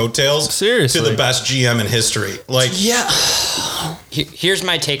ride his coattails Seriously. to the best GM in history? Like, Yeah. Here's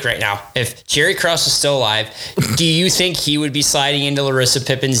my take right now. If Jerry Krause is still alive, do you think he would be sliding into Larissa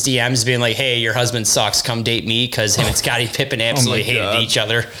Pippen's DMs being like, hey, your husband sucks, come date me? Because him and Scottie Pippen absolutely hated God. each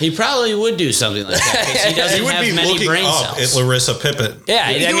other. He probably would do something like that because he doesn't he would have be many looking brain up cells. at Larissa Pippen. Yeah,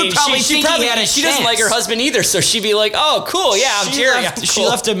 He I would mean, probably she think he had a she doesn't like her chance. husband either, so she'd be like, oh, cool, yeah, I'm Jerry. She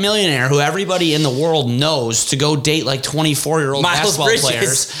left a millionaire who everybody in the world knows to go date like 24-year-old Miles basketball Bridges.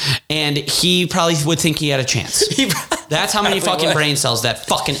 players, and he probably would think he had a chance. That's how many fucking brain cells that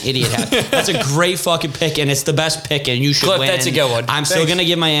fucking idiot had. That's a great fucking pick, and it's the best pick, and you should Cliff, win. that's a good one. I'm still Thanks. gonna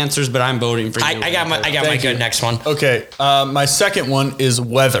give my answers, but I'm voting for you. I got my Thank good you. next one. Okay, my second one is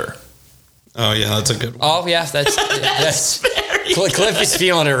weather. Oh yeah, that's a good one. Oh, yeah, that's Cliff is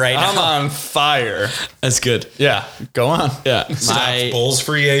feeling it right I'm now. on fire. That's good. Yeah, go on. Yeah, Stopped Bulls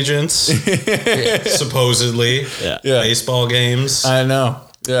free agents, supposedly. Yeah. Baseball games. I know.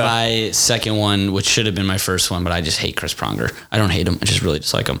 Yeah. My second one, which should have been my first one, but I just hate Chris Pronger. I don't hate him. I just really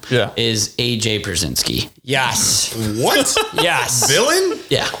dislike him. Yeah. Is AJ Pierzynski. Yes. What? Yes. Villain?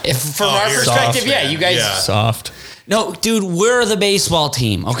 Yeah. If from Oh, our you're perspective, soft, yeah, man. you guys. Yeah. Soft. No, dude, we're the baseball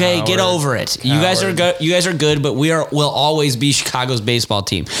team. Okay, get over it. You guys are good. You guys are good, but will always be Chicago's baseball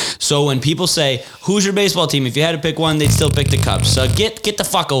team. So when people say, "Who's your baseball team?" If you had to pick one, they'd still pick the Cubs. So get the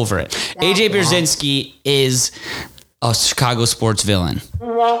fuck over it. AJ Pierzynski is a Chicago sports villain.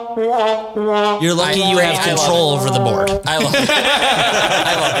 You're lucky you have I love control over the board. I love it.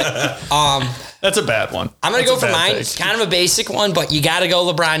 I love it. That's a bad one. I'm going to That's go a for bad mine. take. It's kind of a basic one, but you got to go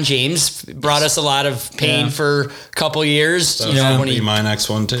LeBron James. Brought us a lot of pain for a couple years. That's You know, when be he my next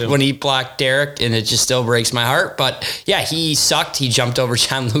one too. when he blocked Derek, and it just still breaks my heart. But yeah, he sucked. He jumped over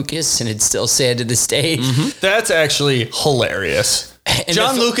John Lucas, and it's still sad to this day. That's actually hilarious. And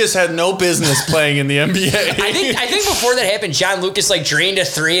John the- Lucas had no business playing in the NBA. I think before that happened, John Lucas like drained a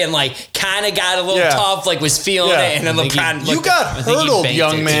three and like kind of got a little Yeah. tough, like was feeling Yeah. it, and then I think LeBron. you looked- got I think he hurdled, banked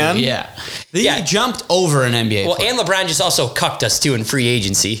young it, man. too. Yeah. He Yeah. jumped over an NBA well, player. and LeBron just also cucked us too in free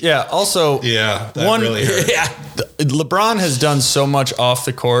agency. Yeah. Also, yeah, that One- really hurt. Yeah. LeBron has done so much off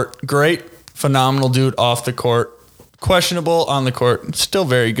the court. Great, phenomenal dude off the court. Questionable on the court. Still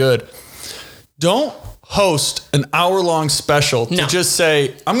very good. Don't host an hour-long special to No. just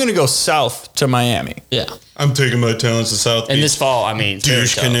say, I'm going to go south to Miami. Yeah. I'm taking my talents to South And Beach. this fall, I mean,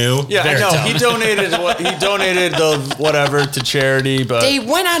 douche canoe. Yeah, I Very know. dumb. He donated the whatever to charity, but They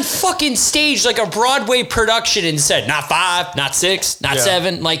went on fucking stage like a Broadway production and said, not 5, not 6, not Yeah.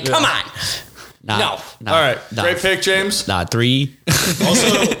 7. Like, come on. No. all right. Great pick, James. Not 3.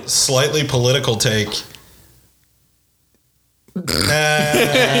 Also, slightly political take. You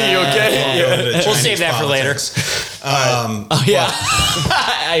okay? We'll save that for later. Oh, yeah.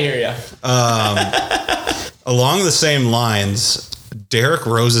 I hear you. Along the same lines, Derrick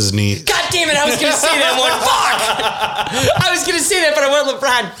Rose's knees. God damn it, I was going to say that one. Fuck. I was going to say that, but I went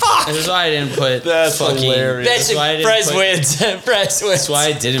LeBron. Fuck. That's why I didn't put That's hilarious. That's why I didn't Prez put- wins. Prez wins. That's why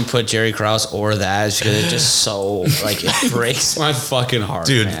I didn't put Jerry Krause or that, is because it just so, like, it breaks my fucking heart,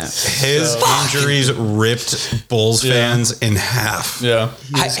 Dude, man. his injuries ripped Bulls fans in half. Yeah.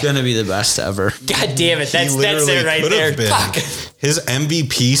 He's going to be the best ever. God damn it. That's literally it right could there. have been. Fuck. His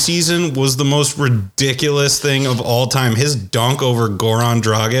MVP season was the most ridiculous thing of all time. His dunk over Goran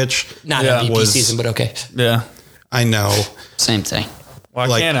Dragic. Not Yeah. MVP Was- season, but okay. Yeah. I know. Same thing. Why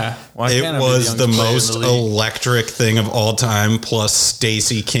Like, can't I? Why It can't I be was the youngest player in most league? electric thing of all time, plus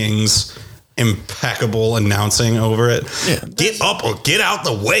Stacey King's impeccable announcing over it. Get up or get out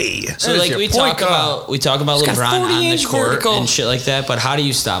the way. So That is like your we point talk about got LeBron on the 40-inch court vertical. and shit like that, but how do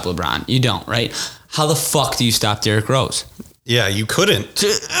you stop LeBron? You don't, right? How the fuck do you stop Derrick Rose? Yeah, you couldn't.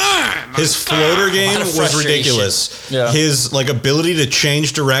 His floater game of was frustration. ridiculous. Yeah. His like ability to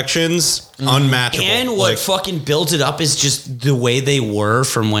change directions, unmatchable. And what Like, fucking built it up is just the way they were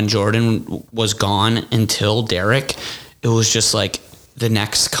from when Jordan was gone until Derrick. It was just like the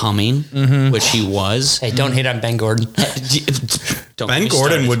next coming, which he was. Hey, don't hate on Ben Gordon. Don't Ben get me Gordon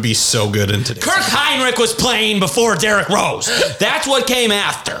started. would be so good in today's. Kirk Heinrich was playing before Derrick Rose. That's what came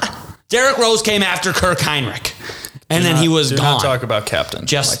after. Derrick Rose came after Kirk Heinrich. And then he was Do gone. not talk about Captain.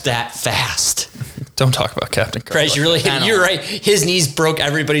 Just that fast. Don't talk about Captain Kirk. Prez, you're know. right. His knees broke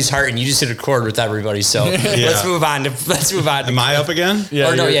everybody's heart, and you just hit a chord with everybody. So let's move on. Let's move on. Am I up again? Yeah,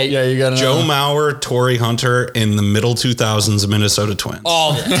 Or no, you're- yeah. you got Joe Mauer, Torrey Hunter in the middle 2000s Minnesota Twins.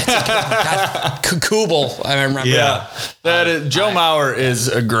 Oh, that's a good Kubel. I remember. Yeah. That is Joe Mauer is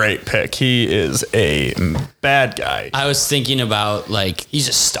a great pick. He is a bad guy. I was thinking about like He's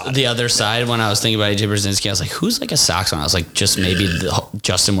a stud. the other side when I was thinking about AJ Brzezinski. I was like, who's like a Sox one? I was like, just maybe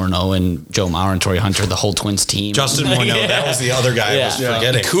Justin Morneau and Joe Mauer and Torrey Hunter, the whole Twins team. Justin Morneau, that was the other guy I was Yeah.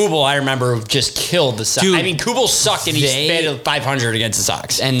 forgetting. Kubel, I remember, just killed the Sox. Dude, I mean, Kubel sucked, and he they- batted 500 against the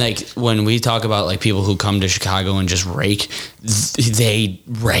Sox. And like when we talk about like people who come to Chicago and just rake, they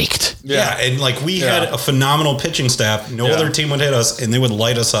raked. Yeah, and like we had a phenomenal pitching staff. No other team would hit us, and they would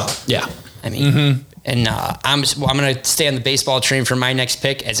light us up. Yeah. I mean, and I'm going to stay on the baseball train for my next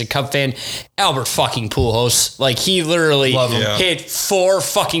pick as a Cub fan. Albert fucking Pujols, like he literally Love him. Yeah. hit 4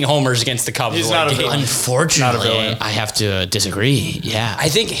 fucking homers against the Cubs. He's in not one a game. villain. Unfortunately, villain. I have to disagree. Yeah. I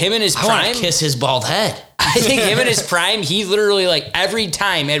think him in his I want prime. to kiss his bald head. I think him in his prime, he literally like every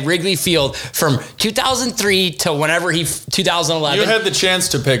time at Wrigley Field from 2003 to whenever 2011. You had the chance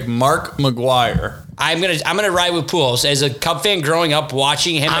to pick Mark McGuire. I'm gonna ride with Pujols as a Cub fan growing up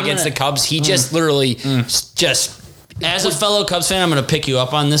watching him I'm against gonna- the Cubs. He just literally just. As a fellow Cubs fan, I'm going to pick you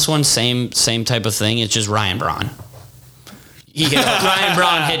up on this one. Same type of thing. It's just Ryan Braun. Ryan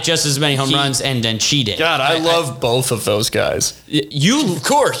Braun hit just as many home runs and then cheated. God, I love both of those guys. You, of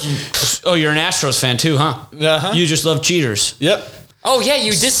course. Oh, you're an Astros fan too, huh? Uh-huh. You just love cheaters. Yep. Oh yeah,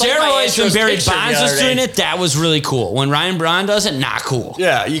 you disliked my Steroids when Astros Barry picture the Bonds other was doing day. it, that was really cool. When Ryan Braun does it, not cool.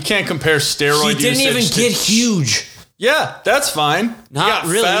 Yeah, you can't compare steroid He didn't even usage get to- huge. Yeah, that's fine. Not he got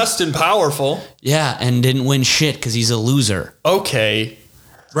really. fast and powerful. Yeah, and didn't win shit because he's a loser. Okay.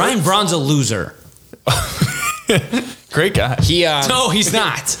 Ryan Braun's a loser. Great guy. He No, he's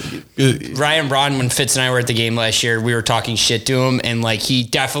not. Ryan Braun, when Fitz and I were at the game last year, we were talking shit to him, and like he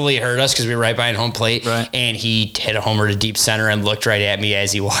definitely heard us because we were right behind home plate. Right. And he hit a homer to deep center and looked right at me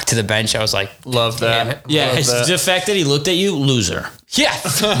as he walked to the bench. I was like, Love Damn that. it. Yeah, Love it's that. the fact that he looked at you, loser. yeah.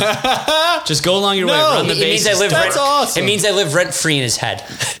 Just go along your way, No, run the It means bases. I live That's rent. awesome. It means I live rent free in his head.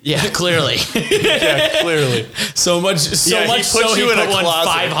 Yeah, clearly. Yeah, clearly. so much Yeah, he put you in a closet.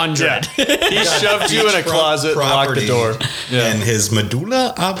 500. Yeah. He shoved you in a closet and locked the door. Yeah. And his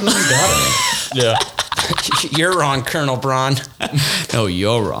medulla oblongata. Yeah. You're wrong, Colonel Braun. No,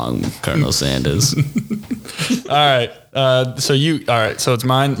 you're wrong, Colonel Sanders. All right. So it's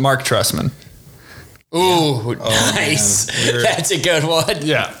mine, Mark Trestman. Ooh, nice. man. That's a good one.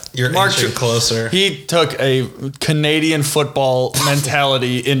 Yeah. You're Mark inching closer. He took a Canadian football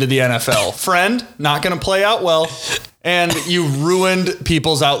mentality into the NFL. Friend, not going to play out well. And you ruined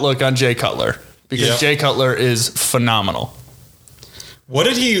people's outlook on Jay Cutler because Yep. Jay Cutler is phenomenal. What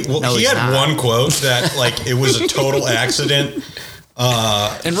did he? Well, No, he he's had not. one quote that like it was a total accident.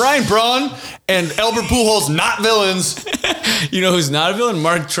 And Ryan Braun and Albert Pujols, not villains. You know who's not a villain?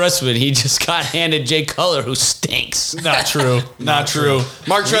 Mark Trestman. He just got handed Jay Cutler, who stinks. Not true. Not true.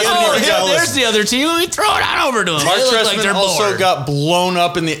 Mark Trestman. Oh, even got there's the other team. We throw it on over to him. Mark They look Trestman like they're also bored. got blown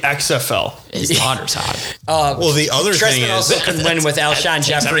up in the XFL. His daughter's hot. Well, the other thing Trestman is also couldn't win with Alshon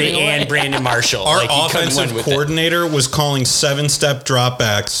Jeffrey everything away. and Brandon Marshall. our Like, he couldn't win offensive with it. coordinator was calling 7-step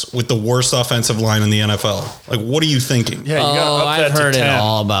dropbacks with the worst offensive line in the NFL. Like, what are you thinking? Yeah, you got Oh, up I've that to heard it 10.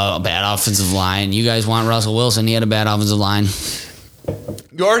 all about a bad offensive line. You guys want Russell Wilson? He had a bad offensive line.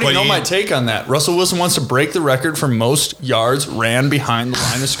 You already But know you- my take on that. Russell Wilson wants to break the record for most yards ran behind the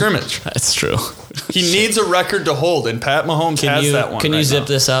line of scrimmage. That's true. He needs a record to hold, and Pat Mahomes has that one. Can you right zip now.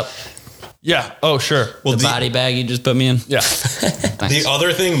 this up? Yeah. Oh, sure. Well, The body bag you just put me in? Yeah. The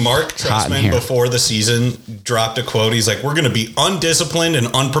other thing, Mark hot in Trestman here. before the season dropped a quote. He's like, "We're going to be undisciplined and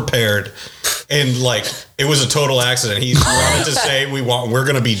unprepared," and like it was a total accident. He wanted to say we're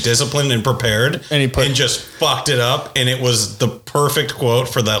going to be disciplined and prepared, And he put- just fucked it up. And it was the perfect quote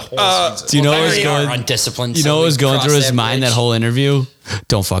for that whole season. Do you know what was They are going? undisciplined. You so know what we was going cross through his mind bridge. that whole interview?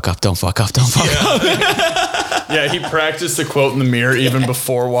 Don't fuck up. Don't fuck up. Don't fuck up. Yeah, he practiced the quote in the mirror even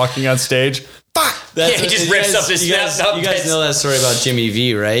before walking on stage. That's Yeah, he what- just you rips guys- up his you guys, snap. you guys know that story about Jimmy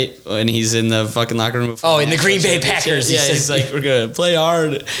V, right? When he's in the fucking locker room. Oh, in the Green Bay Packers, he Yeah, says- he's like, we're gonna play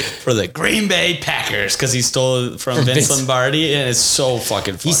hard for the Green Bay Packers because he stole it from Vince Vince. Lombardi, and it's so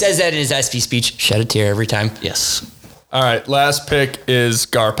fucking funny. He says that in his SB speech. Shed a tear every time. yes. All right, last pick is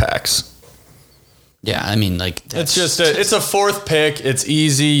Garpax. Yeah, I mean, like It's just it's a fourth pick. It's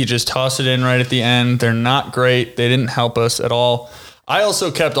easy. You just toss it in right at the end. They're not great. They didn't help us at all. I also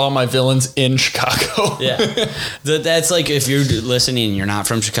kept all my villains in Chicago. Yeah. That's like if you're listening and you're not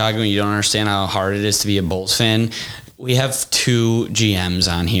from Chicago and you don't understand how hard it is to be a Bulls fan. We have 2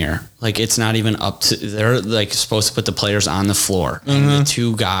 GMs on here. Like it's not even up to, they're like supposed to put the players on the floor. And the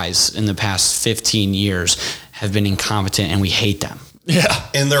 2 guys in the past 15 years have been incompetent and we hate them. Yeah.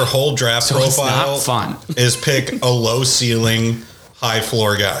 And their whole draft So it's profile not fun. is pick a low ceiling, high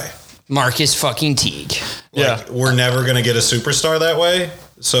floor guy. Marcus fucking Teague. Like, we're never going to get a superstar that way.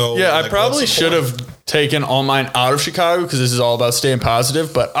 So Yeah, I like, probably what's the should point? have taken all mine out of Chicago because this is all about staying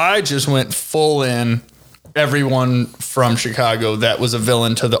positive, but I just went full in everyone from Chicago that was a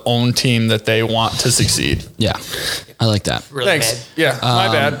villain to the own team that they want to succeed. Yeah. I like that. Really Thanks. bad. Yeah, my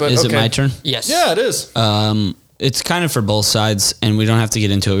bad, but Is okay. it my turn? Yes. Yeah, it is. It's kind of for both sides, and we don't have to get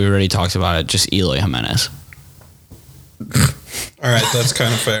into it. We already talked about it. Just Eloy Jimenez. All right, that's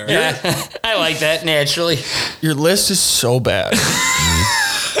kind of fair. Yeah. I like that naturally. Your list is so bad.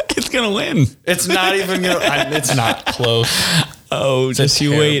 It's gonna win. It's not even gonna. It's not close. Oh, just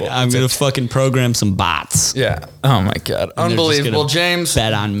you wait. terrible- I'm gonna fucking program some bots. Yeah. Oh my god. just Unbelievable, gonna James.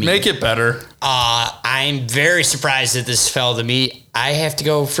 bet on me. Make it better. I'm very surprised that this fell to me. I have to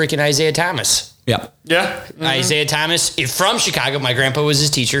go freaking Isaiah Thomas. Yeah. Yeah. Isaiah Thomas from Chicago. My grandpa was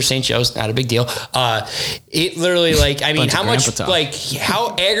his teacher, St. Joe's. Not a big deal. It literally, like, I mean, Bunch of how much, grandpa talk. like,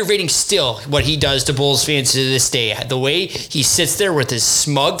 how aggravating still what he does to Bulls fans to this day. The way he sits there with his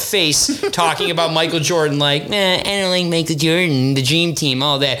smug face talking about Michael Jordan, like, nah, I don't like Michael Jordan, the Dream Team,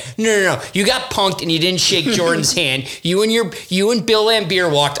 all that. No. You got punked and you didn't shake Jordan's hand. You and Bill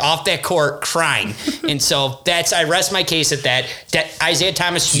Laimbeer walked off that court crying. And so I rest my case at that. That Isaiah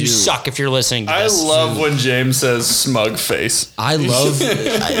Thomas, you suck if you're listening to I this. love when James says smug face. I love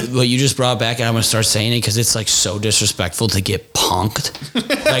what you just brought back, and I'm gonna start saying it because it's like so disrespectful to get punked. Like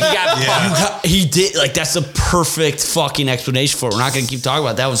You got punked. he did. Like that's a perfect fucking explanation for it. We're not gonna keep talking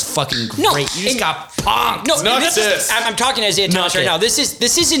about it. That was fucking great. No, You just and- got punked. No, Nuck this this. is, I'm talking to Isaiah Thomas Nuck right it. now. This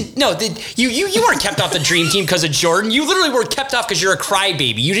isn't. No, you weren't kept off the Dream Team because of Jordan. You literally were kept off because you're a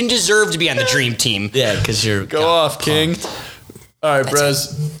crybaby. You didn't deserve to be on the Dream Team. Yeah, because you're Go off, King. All right,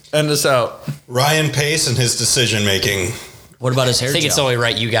 Brez, end us out. Ryan Pace and his decision making. What about his hair? I think it's gel? only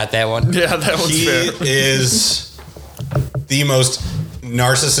right you got that one. Yeah, that one's He fair. is the most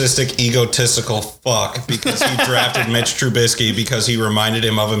narcissistic, egotistical fuck because he drafted Mitch Trubisky because he reminded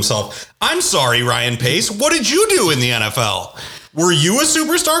him of himself. I'm sorry, Ryan Pace. What did you do in the NFL? Were you a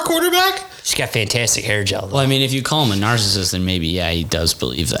superstar quarterback? She's got fantastic hair gel. Well, I mean, if you call him a narcissist, then maybe he does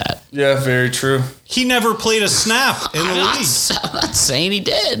believe that. Yeah, very true. He never played a snap in the league. I'm not saying he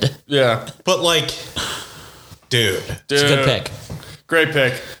did. Yeah. But like, dude. It's a good pick. Great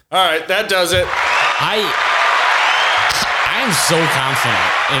pick. All right, that does it. I am so confident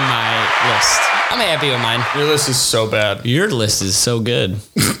in my list. I'm happy with mine. Your list is so bad. Your list is so good.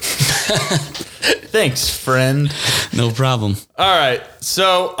 Thanks, friend. No problem. All right,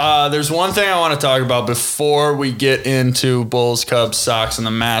 so there's one thing I want to talk about before we get into Bulls, Cubs, Sox, and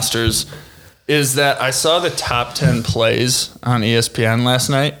the Masters, is that I saw the top 10 plays on ESPN last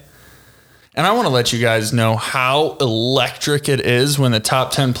night, And I want to let you guys know how electric it is when the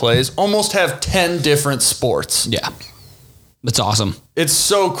top 10 plays almost have 10 different sports. Yeah. That's awesome. It's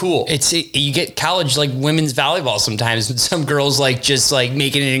so cool. You get college like women's volleyball sometimes, and some girls like just like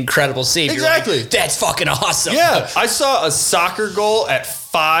making an incredible save. Exactly. You're like, that's fucking awesome. Yeah. I saw a soccer goal at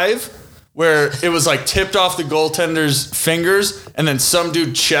 5 where it was like tipped off the goaltender's fingers and then some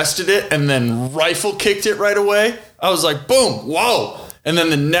dude chested it and then rifle kicked it right away. I was like, boom, whoa. And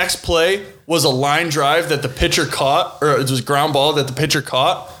then the next play was a line drive that the pitcher caught, or it was ground ball that the pitcher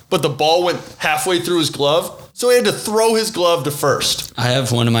caught, but the ball went halfway through his glove. So he had to throw his glove to first. I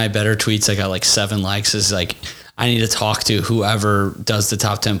have one of my better tweets that got like 7 likes is like, I need to talk to whoever does the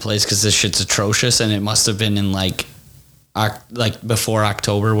top 10 plays because this shit's atrocious. And it must have been in like before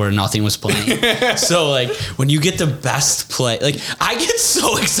October where nothing was playing. So like when you get the best play, like I get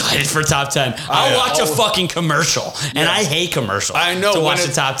so excited for top 10. I'll watch a fucking commercial and I hate commercials. I know. To watch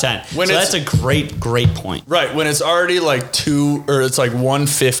the top 10. When so that's a great point. Right. When it's already like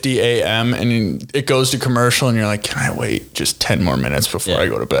 1:50 a.m. and it goes to commercial and you're like, can I wait just 10 more minutes before I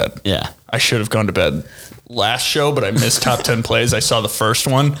go to bed? Yeah. I should have gone to bed last show, but I missed top 10 plays. I saw the first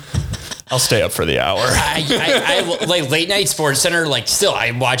one. I'll stay up for the hour. I like late night Sports Center. Like still,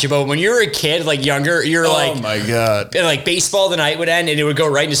 I watch it. But when you're a kid, like younger, you're like, oh my god! And like baseball, the night would end, and it would go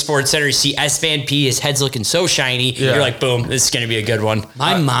right into Sports Center. You see S Van P, his head's looking so shiny. Yeah. You're like, boom, this is gonna be a good one.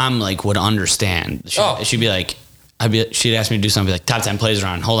 My mom like would understand. She'd be like, she'd ask me to do something like top 10 plays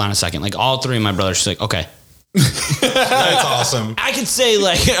around. Hold on a second. Like all 3 of my brothers. She's like, okay. That's awesome. I could say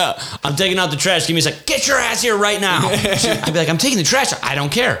like, I'm taking out the trash. Give me a sec. Get your ass here right now. I'd be like, I'm taking the trash out. I don't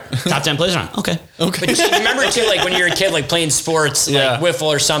care. Top 10 plays around. Okay. But you remember too, like when you're a kid, like playing sports, like wiffle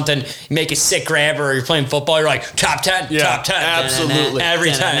or something, you make a sick grab, or you're playing football, you're like top 10, top 10, absolutely,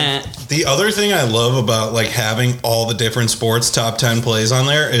 every time. The other thing I love about like having all the different sports top 10 plays on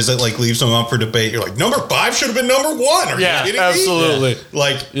there is it like leaves them up for debate. You're like, number 5 should have been number 1. Are you kidding me? Absolutely.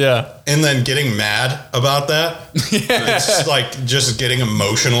 Like, and then getting mad about that. It's like just getting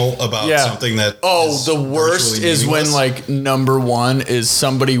emotional about something that. The worst is when like number 1 is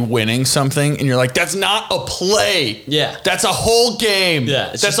somebody winning something and you're like, that's not a play. Yeah. That's a whole game.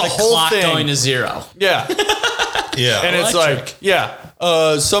 Yeah. It's that's just a whole clock thing going to 0. Yeah. Yeah. And it's like,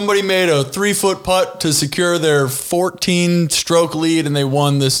 somebody made a 3-foot putt to secure their 14 stroke lead and they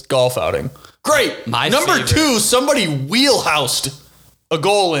won this golf outing. Great. Number favorite. 2, somebody wheelhoused a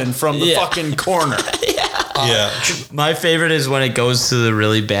goal in from the fucking corner. My favorite is when it goes to the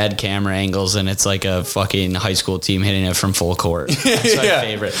really bad camera angles and it's like a fucking high school team hitting it from full court. That's my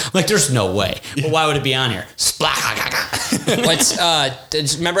favorite. Like, there's no way. But why would it be on here?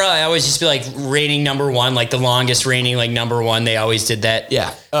 Remember I always used to be like rating number 1, like the longest reigning like number 1. They always did that.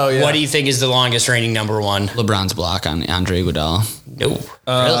 Yeah. Oh yeah. What do you think is the longest reigning number 1? LeBron's block on Andre Iguodala. No.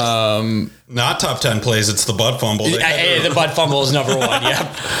 Really? Not top 10 plays. It's the butt fumble. The butt fumble is number 1.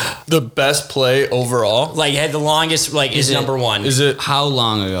 Yeah. The best play overall. Like had the longest. Like is number 1. Is it? How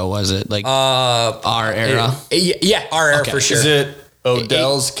long ago was it? Like our era. Our era for sure. Is it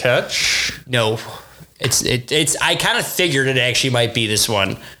Odell's catch? No. It's. I kind of figured it actually might be this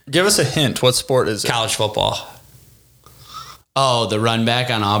one. Give us a hint. What sport is it? College football. Oh, the run back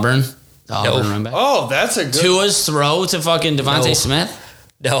on Auburn. The Auburn run back. Oh, that's a good. Tua's throw to fucking Devontae Smith.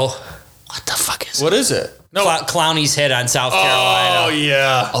 No. What the fuck is? What is it? No, Clowney's hit on South Carolina. Oh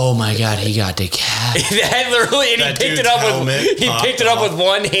yeah. Oh my God, he got decapitated. He picked it up with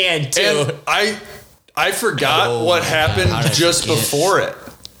one hand too. And I forgot what happened just before it.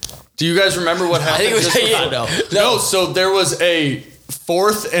 Do you guys remember what happened? I think it was No. So there was a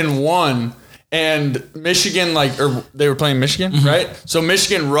 4th and 1. And Michigan, they were playing Michigan, right? So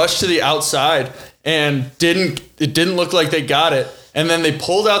Michigan rushed to the outside and it didn't look like they got it. And then they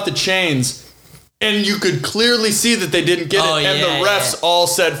pulled out the chains and you could clearly see that they didn't get it. And the refs all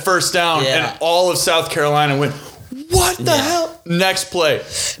said first down and all of South Carolina went, what the hell? Next play.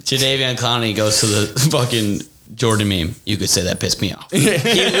 Jadeveon Clowney goes to the fucking Jordan meme. You could say that pissed me off. He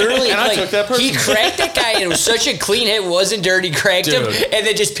literally, I took that personally. He cracked that guy, and it was such a clean hit. Wasn't dirty. Cracked him, and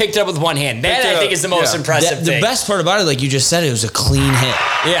then just picked it up with one hand. That I think is the most impressive thing. The best part about it, like you just said, it was a clean hit.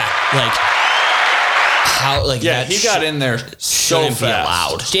 Yeah, like how, like he got in there so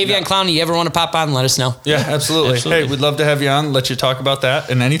fast. Jadeveon Clowney, you ever want to pop on? Let us know. Yeah, absolutely. Hey, we'd love to have you on. Let you talk about that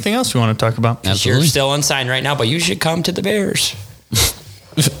and anything else you want to talk about. Absolutely. You're still unsigned right now, but you should come to the Bears.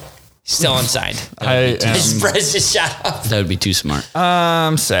 Still unsigned. Perez just shot up. That would be too smart.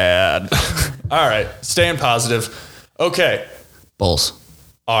 I'm sad. All right. Staying positive. Okay. Bulls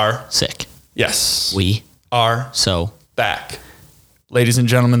are sick. Yes. We are so back. Ladies and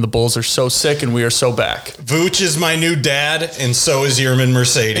gentlemen, the Bulls are so sick and we are so back. Vooch is my new dad, and so is Yerman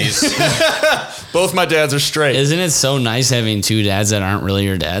Mercedes. Both my dads are straight. Isn't it so nice having two dads that aren't really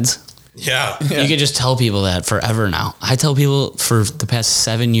your dads? Yeah. You could just tell people that forever now. I tell people for the past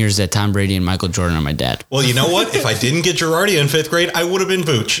 7 years that Tom Brady and Michael Jordan are my dad. Well, you know what? If I didn't get Girardi in 5th grade, I would have been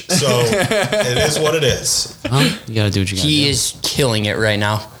Vooch. So it is what it is. Well, you got to do what you got to do. He is killing it right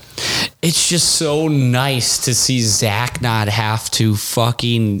now. It's just so nice to see Zach not have to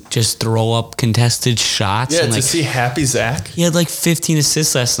fucking just throw up contested shots. Yeah, and to see happy Zach. He had like 15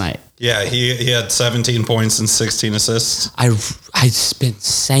 assists last night. Yeah, he had 17 points and 16 assists. I've been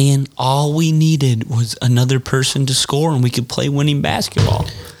saying all we needed was another person to score and we could play winning basketball.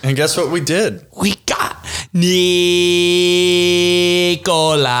 And guess what we did? We got Nikola.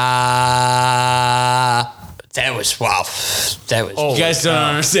 That was wow. That was. You guys don't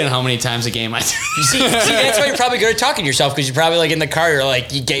understand how many times a game I do. See, that's why you're probably good at talking to yourself because you're probably like in the car. You're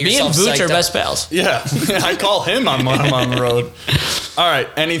like you get Me and yourself. Vooch are psyched best up. pals. Yeah, I call him on when I'm on the road. All right,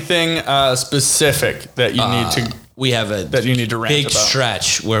 anything specific that you need to We have a that you need to rant big about?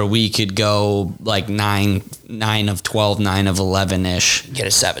 stretch where we could go like 9 of 12, 9 of 11 ish, Get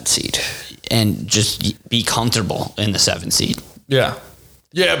a 7 seed. and just be comfortable in the 7 seed. Yeah,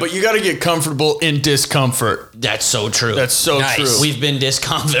 yeah, but you got to get comfortable in discomfort. That's so true. That's so Nice. true. We've been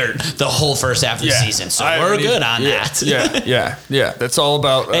discomfort the whole first half of the season, so we're good on that. Yeah. That's all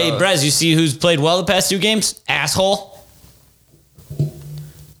about. Hey, Brez, you see who's played well the past 2 games? Asshole.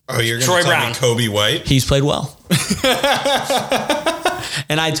 Oh, you're going Troy to tell Brown. me Kobe White? He's played well.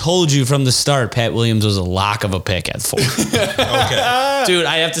 And I told you from the start, Pat Williams was a lock of a pick at 4. Okay. Dude,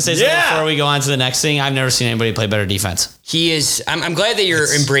 I have to say something Yeah. before we go on to the next thing. I've never seen anybody play better defense. He is. I'm glad that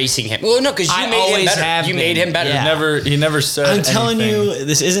you're embracing him. Well, no, because you I made him always better. have You been. made him better. Yeah. He never said. I'm telling anything. you,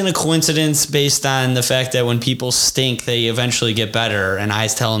 this isn't a coincidence based on the fact that when people stink, they eventually get better, and I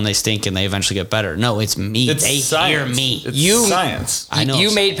tell them they stink and they eventually get better. No, it's me. It's they science. hear me. It's You- science. I know.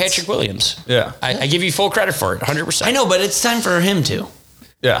 You made Patrick Williams. Yeah. I give you full credit for it. 100%. I know, but it's time for him to.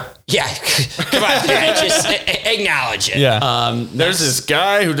 Yeah. Yeah. Come on. Man, just acknowledge it. Yeah. There's this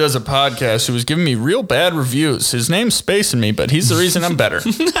guy who does a podcast who was giving me real bad reviews. His name's spacing me, but he's the reason I'm better.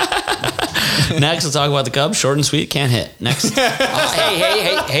 Next, let's talk about the Cubs. Short and sweet, can't hit. Next.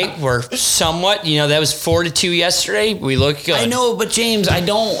 Hey. We're somewhat, that was 4-2 yesterday. We look good. I know, but James, I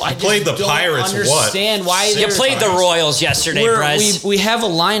just played the don't Pirates, what? understand why You they're- played the Royals yesterday, Brez. we have a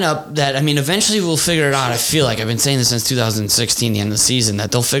lineup that, eventually we'll figure it out. I feel like I've been saying this since 2016, the end of the season,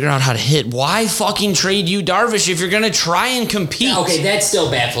 that they'll figure out how to hit. Why fucking trade you Darvish if you're going to try and compete? Okay, that still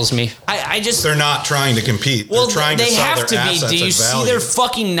baffles me. I just... They're not trying to compete. Well, They're trying to they sell have their to be. assets Do you at see value. their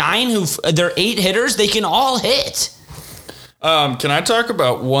fucking 9 their 8 hitters? They can all hit. Can I talk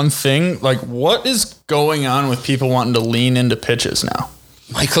about one thing? Like, what is going on with people wanting to lean into pitches now?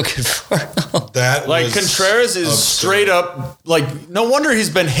 Michael Conforto. That Like, was Contreras is absurd. straight up, like, no wonder he's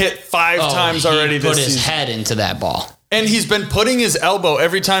been hit 5 times already He put this his season. head into that ball. And he's been putting his elbow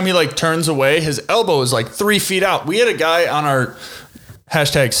every time he turns away. His elbow is 3 feet out. We had a guy on our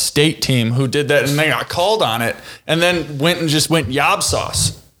 #state team who did that, and they got called on it, and then went yob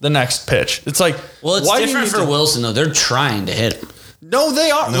sauce the next pitch. It's like, Well, it's why do you different need for to- Wilson, though. They're trying to hit him. No, they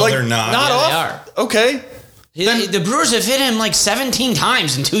are. No, they're not. Not Yeah, off. they are. Okay, The Brewers have hit him 17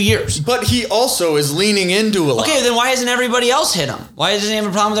 times in 2 years. but he also is leaning into a lot. Okay, then why hasn't everybody else hit him? Why doesn't he have a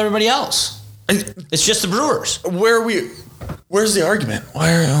problem with everybody else? It's just the Brewers. Where's the argument?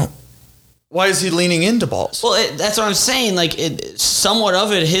 Why is he leaning into balls? Well, that's what I'm saying. Somewhat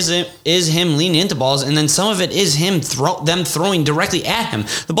of it is him leaning into balls, and then some of it is him them throwing directly at him.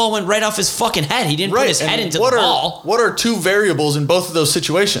 The ball went right off his fucking head. He didn't put his head and into the ball. What are 2 variables in both of those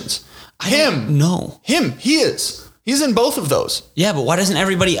situations? Him. No. Him. He is. He's in both of those. Yeah, but why doesn't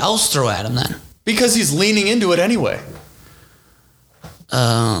everybody else throw at him then? Because he's leaning into it anyway.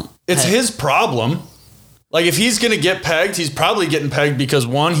 It's his problem. Like, if he's going to get pegged, he's probably getting pegged because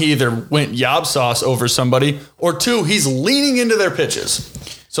 1, he either went yob sauce over somebody, or 2, he's leaning into their pitches.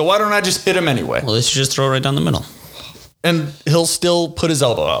 So why don't I just hit him anyway? Well, let's just throw it right down the middle. And he'll still put his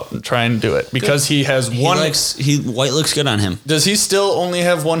elbow out and try and do it because he has one. White looks good on him. Does he still only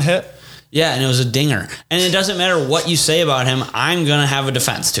have 1 hit? Yeah, and it was a dinger. And it doesn't matter what you say about him. I'm going to have a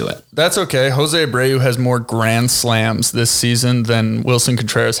defense to it. That's okay. Jose Abreu has more grand slams this season than Wilson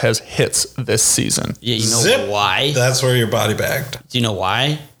Contreras has hits this season. Yeah, you know Zip. why? That's where your body bagged. Do you know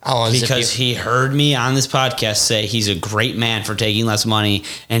why? because he heard me on this podcast say he's a great man for taking less money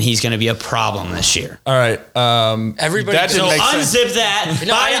and he's going to be a problem this year. All right. Everybody, that didn't So make sense. unzip that,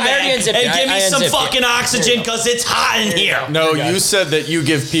 No, I already unzipped it. and give I me some unzipped it. fucking oxygen because it's hot in here. No, you said that you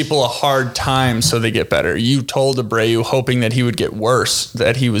give people a hard time so they get better. You told Abreu, hoping that he would get worse,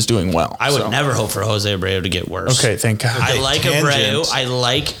 that he was doing well. I would So- never hope for Jose Abreu to get worse. Okay, thank God. I like tangent. Abreu. I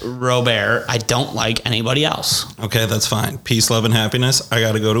like Robert. I don't like anybody else. Okay, that's fine. Peace, love, and happiness. I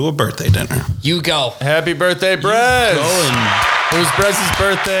got to go to a birthday dinner. You go. Happy birthday, Brez. Go It was Brez's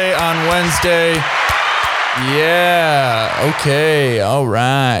birthday on Wednesday. Yeah. Okay. All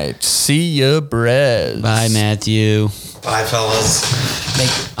right. See ya, Brez. Bye, Matthew. Bye,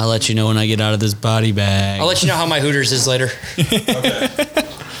 fellas. I'll let you know when I get out of this body bag. I'll let you know how my Hooters is later.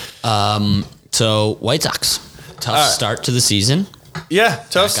 So, White Sox. Tough start to the season. Yeah,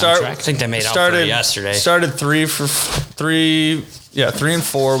 tough on start. track. I think they made up for it yesterday. Started 3 and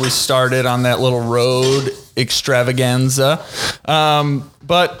 4. We started on that little road extravaganza.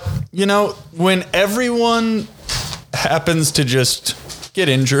 But, you know, when everyone happens to just get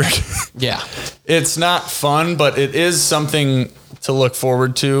injured, Yeah. it's not fun, but it is something to look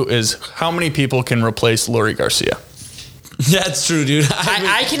forward to is how many people can replace Leury Garcia. That's true, dude.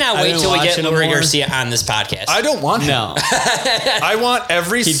 I cannot I've wait been till we get watching him Leury more. Garcia on this podcast. I don't want him. No. I want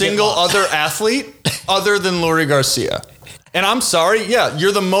every He'd get single lost. other athlete other than Leury Garcia. And I'm sorry, yeah,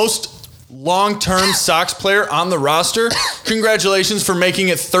 you're the most long-term Sox player on the roster. Congratulations for making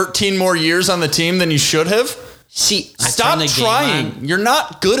it 13 more years on the team than you should have. See, Stop the game trying. on. You're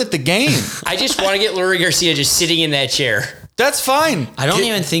not good at the game. I just want to get Leury Garcia just sitting in that chair. That's fine. I don't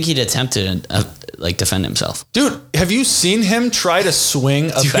even think he'd attempt to defend himself. Dude, have you seen him try to swing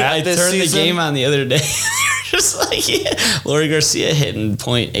a bat I this turned season? the game on the other day. Just like Leury Garcia hitting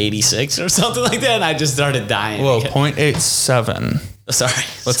 .86 or something like that, and I just started dying. Whoa, 0.87. Sorry.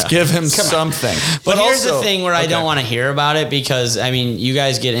 Let's Sorry. give him something. But here's also- the thing where I okay. don't want to hear about it because, I mean, you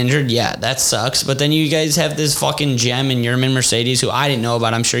guys get injured. Yeah, that sucks. But then you guys have this fucking gem in Yerman Mercedes who I didn't know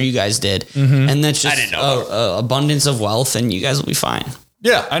about. I'm sure you guys did. Mm-hmm. And that's just I didn't know abundance of wealth, and you guys will be fine.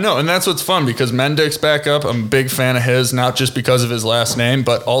 Yeah, I know. And that's what's fun because Mendick's back up. I'm a big fan of his, not just because of his last name,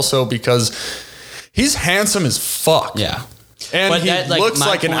 but also because he's handsome as fuck. Yeah. And But he that, like, looks my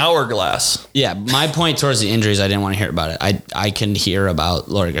like an point- hourglass. Yeah, my point towards the injuries, I didn't want to hear about it. I can hear about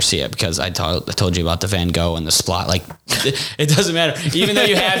Leury Garcia because I told you about the Van Gogh and the Splot. Like, it doesn't matter. Even though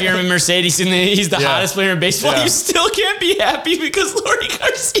you have your Mercedes and he's the Yeah. hottest player in baseball, Yeah. you still can't be happy because Leury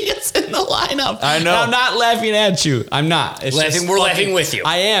Garcia's in the lineup. I know. And I'm not laughing at you. I'm not. It's Laughing- just we're laughing with you.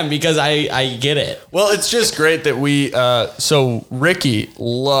 I am because I get it. Well, it's just great that we, so Ricky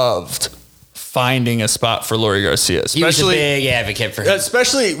loved finding a spot for Leury Garcia. He was a Especially, big advocate for him.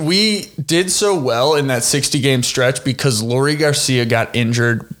 especially we did so well in that 60-game stretch because Leury Garcia got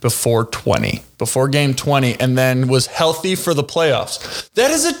injured before game 20, and then was healthy for the playoffs.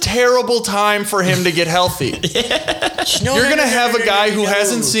 That is a terrible time for him to get healthy. You're going to have a guy who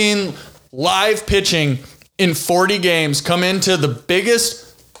hasn't seen live pitching in 40 games come into the biggest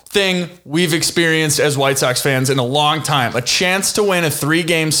thing we've experienced as White Sox fans in a long time. A chance to win a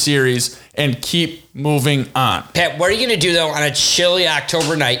 3-game series and keep moving on. Pat, what are you going to do, though, on a chilly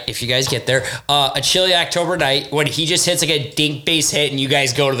October night, if you guys get there, a chilly October night when he just hits like a dink base hit and you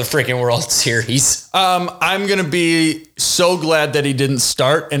guys go to the freaking World Series? I'm going to be so glad that he didn't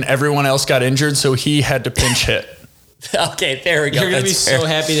start and everyone else got injured, so he had to pinch hit. Okay, there we go. You're going to be That's so fair.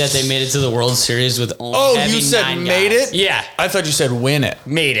 happy that they made it to the World Series with only Oh, having you said 9 made guys. it? Yeah. I thought you said win it.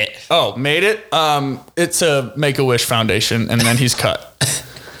 Made it. Oh, made it? It's a Make-A-Wish Foundation, and then he's cut.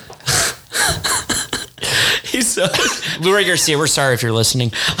 He's so... Leury Garcia, we're sorry if you're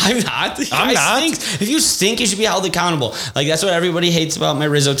listening. I'm not. The I'm guy not. stinks. If you stink, you should be held accountable. Like, that's what everybody hates about my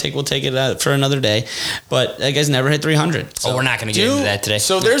Rizzo take. We'll take it for another day. But that guy's never hit 300. So. Oh, we're not going to get into that today.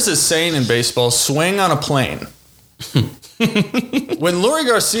 So there's this saying in baseball, swing on a plane. When Leury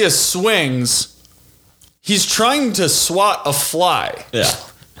Garcia swings, he's trying to swat a fly. Yeah.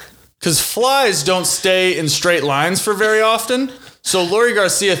 Because flies don't stay in straight lines for very often. So Leury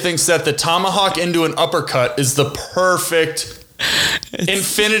Garcia thinks that the tomahawk into an uppercut is the perfect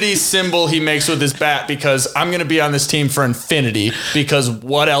infinity symbol he makes with his bat because I'm going to be on this team for infinity because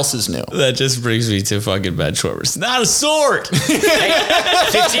what else is new? That just brings me to fucking Ben Schwarber. Not a sword.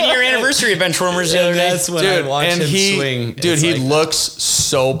 15-year anniversary of Ben Schwarmer's the other day. That's when I watch him swing. Dude, It's he like- looks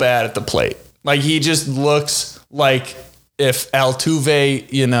so bad at the plate. Like, he just looks like if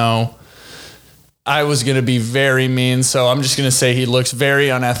Altuve, I was going to be very mean, so I'm just going to say he looks very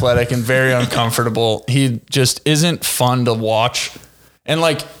unathletic and very uncomfortable. He just isn't fun to watch. And,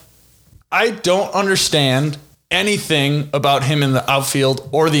 like, I don't understand anything about him in the outfield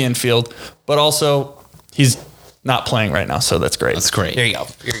or the infield, but also he's not playing right now, so that's great. That's great. There you go.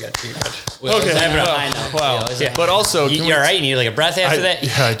 You're good. Okay. Wow. Yeah. But also, You're all right. You need like a breath after that.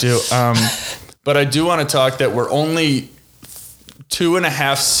 Yeah, I do. But I do want to talk that we're only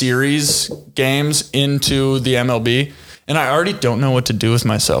 2.5 series games into the MLB, and I already don't know what to do with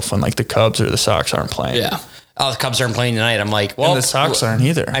myself when like the Cubs or the Sox aren't playing. Yeah. Oh, the Cubs aren't playing tonight. I'm like, well, And the Sox aren't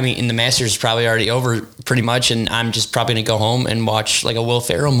either. I mean, and the Masters is probably already over pretty much, and I'm just probably gonna go home and watch like a Will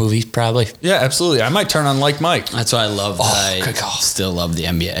Ferrell movie, probably. Yeah, absolutely. I might turn on Like Mike. That's why I love that good I call. still love the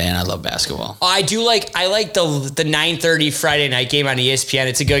NBA and I love basketball. I like the 9:30 Friday night game on ESPN.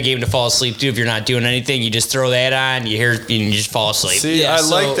 It's a good game to fall asleep to if you're not doing anything. You just throw that on, you just fall asleep. See, Yeah, I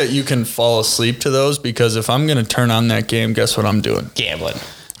so- like that you can fall asleep to those because if I'm going to turn on that game, guess what I'm doing? Gambling.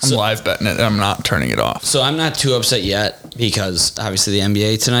 I'm live betting it and I'm not turning it off. So I'm not too upset yet because obviously the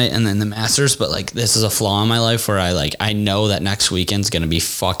NBA tonight and then the Masters, but like this is a flaw in my life where I know that next weekend's going to be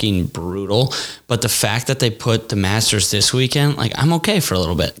fucking brutal, but the fact that they put the Masters this weekend, like I'm okay for a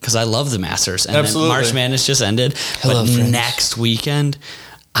little bit because I love the Masters and Absolutely. then March Madness just ended, Hello, but friends. next weekend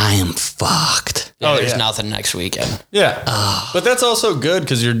I am fucked. Yeah, Oh, there's yeah. nothing next weekend. Yeah. But that's also good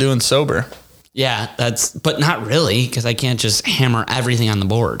because you're doing sober. Yeah, but not really because I can't just hammer everything on the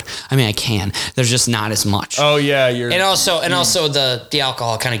board. I mean, I can. There's just not as much. Oh, yeah. You're. And also the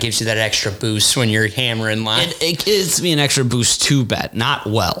alcohol kind of gives you that extra boost when you're hammering line. It gives me an extra boost to bet, not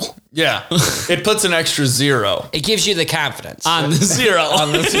well. Yeah. It puts an extra 0. It gives you the confidence. On the zero.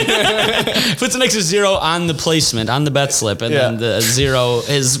 Puts an extra 0 on the placement, on the bet slip, and then the 0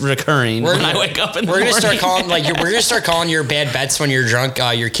 is recurring when I wake up in the We're morning. gonna start calling your bad bets when you're drunk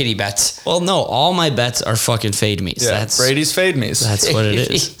your kitty bets. Well, no, all my bets are fucking fade me's. Yeah. That's Brady's fade me's. That's what it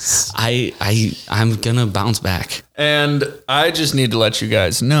is. I'm gonna bounce back. And I just need to let you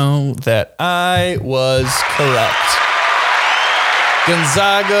guys know that I was correct.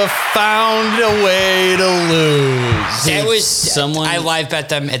 Gonzaga found a way to lose. That was someone- I live bet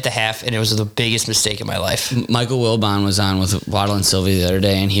them at the half, and it was the biggest mistake of my life. Michael Wilbon was on with Waddle and Sylvie the other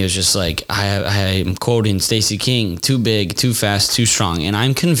day, and he was just like, I'm quoting Stacey King, too big, too fast, too strong. And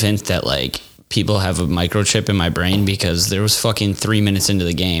I'm convinced that, like, people have a microchip in my brain because there was fucking 3 minutes into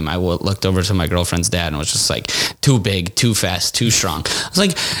the game. I looked over to my girlfriend's dad and was just like, too big, too fast, too strong. I was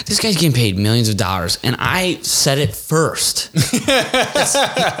like, this guy's getting paid millions of dollars. And I said it first.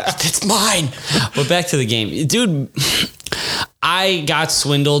 That's mine. But back to the game. Dude, I got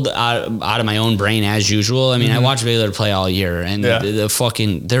swindled out of my own brain as usual. I mean, I watched Baylor play all year, and the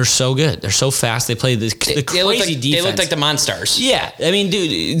fucking, they're so good. They're so fast. They play the crazy defense. They look like the Monstars. Yeah. I mean,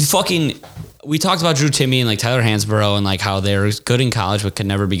 dude, fucking, we talked about Drew Timme and like Tyler Hansborough and like how they're good in college but could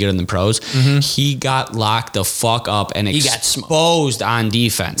never be good in the pros. He got locked the fuck up and got exposed on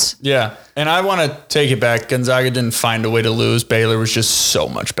defense. Yeah. And I want to take it back. Gonzaga didn't find a way to lose. Baylor was just so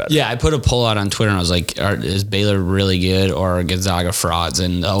much better. Yeah, I put a poll out on Twitter and I was like, is Baylor really good or are Gonzaga frauds?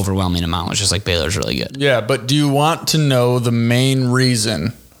 And the overwhelming amount was just like, Baylor's really good. Yeah, but do you want to know the main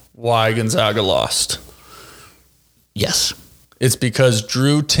reason why Gonzaga lost? Yes. It's because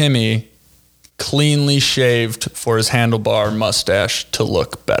Drew Timme cleanly shaved for his handlebar mustache to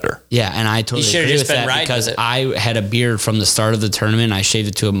look better. Yeah, and I totally should've agree just with been that riding because with it. I had a beard from the start of the tournament. I shaved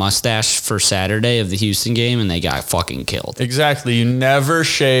it to a mustache for Saturday of the Houston game, and they got fucking killed. Exactly. You never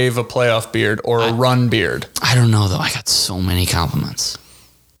shave a playoff beard or a run beard. I don't know, though. I got so many compliments.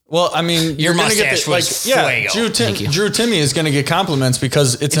 Well, I mean, Your you're gonna get mustache the, was fuego. Thank you. Drew Timme is going to get compliments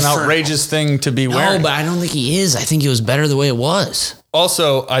because it's an Infernal. outrageous thing to be wearing. No, but I don't think he is. I think it was better the way it was.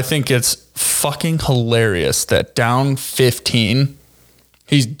 Also, I think it's fucking hilarious that down 15,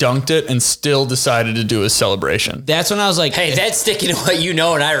 he's dunked it and still decided to do his celebration. That's when I was like, Hey, that's sticking to what you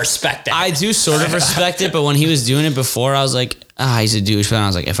know, and I respect that. I do sort of respect it, but when he was doing it before, I was like, he's a douche. But I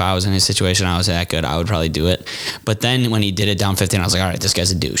was like, if I was in his situation, I was that good, I would probably do it. But then when he did it down 15, I was like, all right, this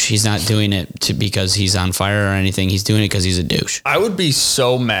guy's a douche. He's not doing it because he's on fire or anything. He's doing it because he's a douche. I would be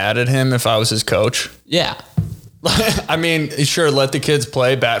so mad at him if I was his coach. Yeah. I mean, sure, let the kids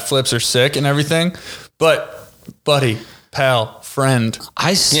play. Bat flips are sick and everything. But, buddy, pal, friend.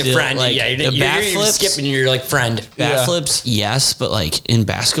 I still, friend, like, yeah, the bat you're flips, skipping. You're like friend. bat Yeah. flips, yes, but like in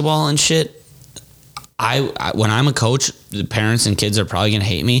basketball and shit, I when I'm a coach, the parents and kids are probably gonna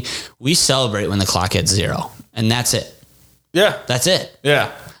hate me. We celebrate when the clock hits 0, and that's it. Yeah. That's it.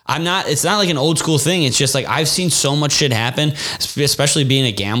 Yeah. It's not like an old school thing. It's just like I've seen so much shit happen, especially being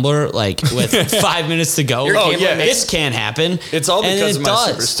a gambler, like with 5 minutes to go. You're a Oh, gambler, yeah. man. This can't happen. It's all And because it of my does.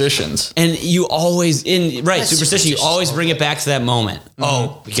 superstitions. And you always superstition. You superstitious always bring it back to that moment.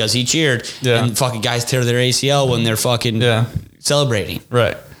 Oh, because he cheered, Yeah. and fucking guys tear their ACL when they're fucking Yeah. celebrating.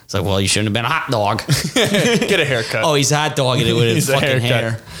 Right. It's like, well, you shouldn't have been a hot dog. Get a haircut. Oh, he's a hot dog and it with his He's a fucking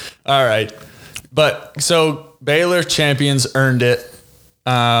haircut. hair. All right. But so Baylor champions earned it.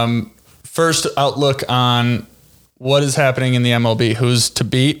 First outlook on what is happening in the MLB. Who's to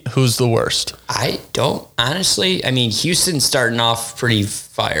beat? Who's the worst? I don't honestly. I mean, Houston's starting off pretty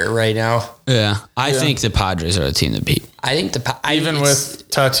fire right now. Yeah. I think the Padres are the team to beat. I think Even with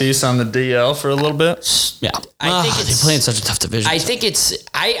Tatis on the DL for a little bit. Yeah. I think They it's- play in such a tough division. I think it's.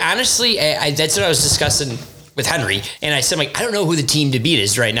 I honestly, that's what I was discussing with Henry, and I said, like, I don't know who the team to beat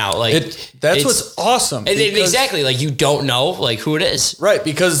is right now. Like, That's it's- what's awesome. and because- exactly, like you don't know like who it is. Right,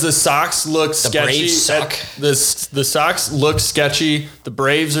 because the Sox look sketchy. Braves suck. The Sox look sketchy. The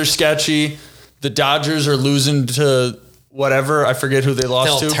Braves are sketchy. The Dodgers are losing to whatever. I forget who they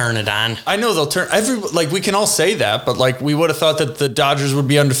lost They'll to. turn it on. I know they'll turn we can all say that, but like we would have thought that the Dodgers would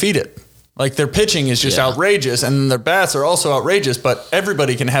be undefeated. Like their pitching is just outrageous, and their bats are also outrageous. But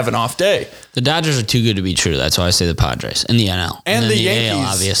everybody can have an off day. The Dodgers are too good to be true. That's why I say the Padres and the NL. And then the AL,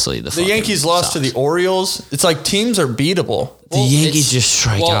 Yankees, obviously. The Yankees lost to the Orioles. It's like teams are beatable. The Yankees it's- just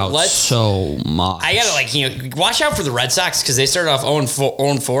strike well, out let's- so much. I gotta watch out for the Red Sox because they started off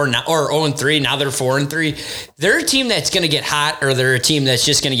 0-4 now, or 0-3. Now they're 4-3. They're a team that's gonna get hot, or they're a team that's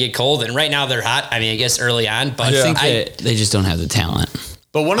just gonna get cold. And right now they're hot. I mean, I guess early on, but I think that they just don't have the talent.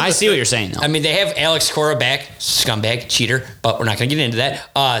 But one of I the see what you're saying, though. I mean, they have Alex Cora back, scumbag, cheater, but we're not going to get into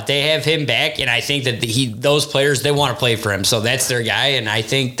that. They have him back, and I think that those players, they want to play for him. So that's their guy, and I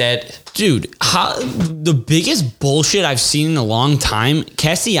think that... Dude, the biggest bullshit I've seen in a long time,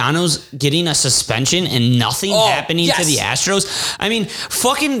 Castellanos getting a suspension and nothing happening to the Astros. I mean,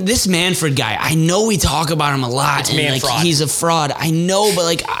 fucking this Manfred guy, I know we talk about him a lot. It's and Manfred. He's a fraud. I know,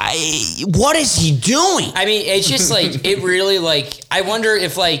 but what is he doing? I mean, it's just like, it really I wonder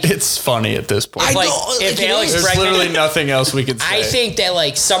if it's funny at this point. if Alex There's Bregman... literally nothing else we could say. I think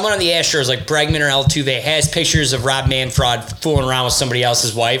that someone on the Astros, like Bregman or Altuve, has pictures of Rob Manfred fooling around with somebody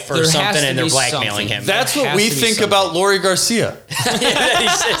else's wife or There has something, to and they're be blackmailing something. him. That's There what has we to be think something. about Lori Garcia.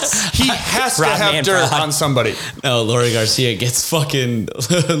 He has to Rob have Manfred. dirt on somebody. No, Lori Garcia gets fucking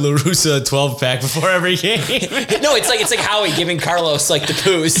LaRussa a 12-pack before every game. No, it's like Howie giving Carlos the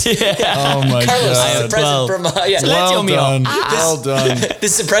poos. Oh my Carlos is the god. present from Well done. Well done.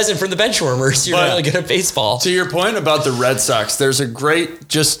 This is a present from the bench warmers. You're But- really good at baseball. To your point about the Red Sox, there's a great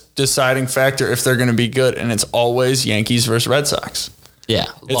just deciding factor if they're going to be good, and it's always Yankees versus Red Sox. Yeah.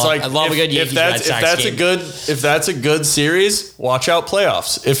 It's I love a good Yankees Red Sox game. If that's a good series, watch out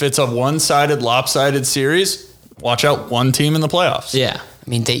playoffs. If it's a one-sided, lopsided series, watch out one team in the playoffs. Yeah. I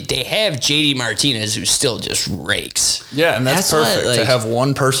mean, they have JD Martinez, who still just rakes. Yeah, and that's That's what, perfect to have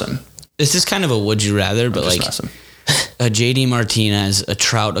one person. This is kind of a would you rather, but Just messing. a JD Martinez, a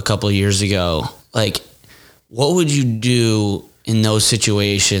Trout a couple of years ago, what would you do in those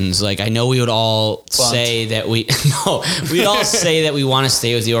situations? I know we would all say that we'd all say that we want to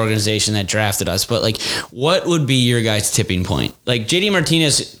stay with the organization that drafted us, but what would be your guys' tipping point? JD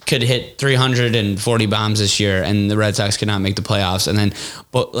Martinez could hit 340 bombs this year and the Red Sox could not make the playoffs. And then,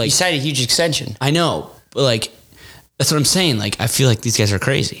 He signed a huge extension. I know, but that's what I'm saying. I feel like these guys are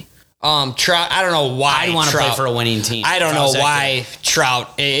crazy. Trout, I don't know why. I'd want to play Trout- for a winning team. I don't know Trout's that why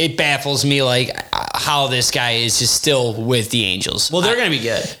Trout. It baffles me how this guy is just still with the Angels. good. Well, they're going to be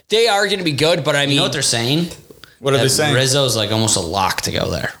good. They are going to be good, but I mean, You know what they're saying? What are they That saying? Rizzo's almost a lock to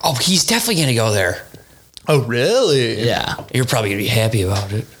go there. oh, he's definitely going to go there. Oh, really? Yeah, You're probably going to be happy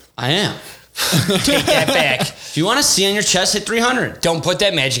about it. I am. Take that back. If you want to see on your chest, hit 300. Don't put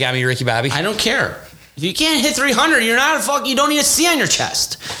that magic on me, Ricky Bobby. I don't care. If you can't hit 300, you're not a fuck. You don't need a C on your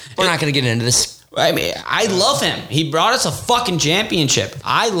chest. We're not going to get into this. I mean, I love him. He brought us a fucking championship.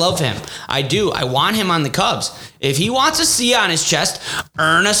 I love him. I do. I want him on the Cubs. If he wants a C on his chest,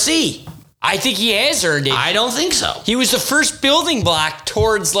 earn a C. I think he has earned it. I don't think so. He was the first building block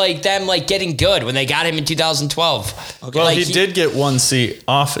towards them getting good when they got him in 2012. Well, he did get one seat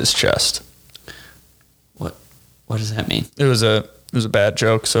off his chest. What does that mean? It was a bad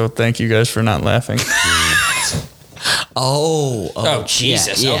joke, so thank you guys for not laughing. Oh,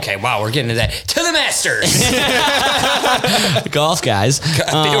 Jesus. yeah. Okay, wow, we're getting to that. To the Masters. Golf guys.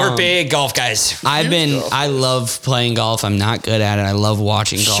 We're big golf guys. I love playing golf. I'm not good at it. I love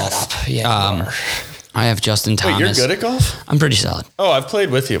watching golf. Shut up. Yeah, you are. I have Justin Thomas. Wait, you're good at golf? I'm pretty solid. Oh, I've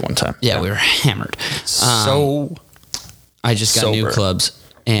played with you one time. Yeah, we were hammered. So I just got new Sober. clubs,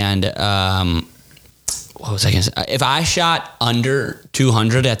 and what was I going to say? If I shot under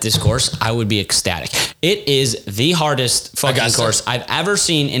 200 at this course, I would be ecstatic. It is the hardest fucking Augusta. course I've ever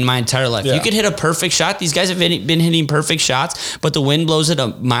seen in my entire life. Yeah. You could hit a perfect shot. These guys have been hitting perfect shots, but the wind blows it a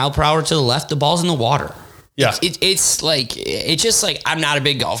mile per hour to the left. The ball's in the water. Yeah. It's like, it's just like, I'm not a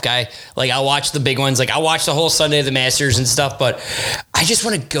big golf guy. Like, I watch the big ones. Like, I watch the whole Sunday of the Masters and stuff, but I just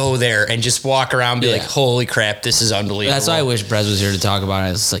want to go there and just walk around and be like, holy crap, this is unbelievable. That's why I wish Brez was here to talk about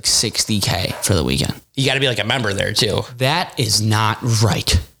it. It's like $60K for the weekend. You got to be like a member there too. That is not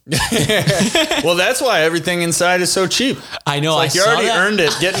right. Well, that's why everything inside is so cheap. I know. Like, you already earned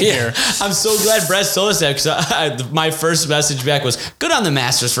it getting here. I'm so glad Brez told us that, because my first message back was, good on the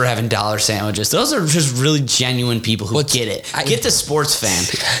Masters for having dollar sandwiches. Those are just really genuine people who get it. Get the sports fan.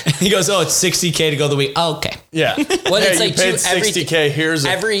 He goes, oh, it's $60K to go the week. Oh, okay. Yeah. Well, it's like you paid $60K. Here's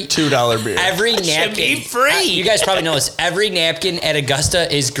every $2 beer. Every napkin. be free. You guys probably know this. Every napkin at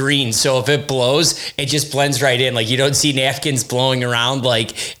Augusta is green. So if it blows, it just blends right in. Like, you don't see napkins blowing around.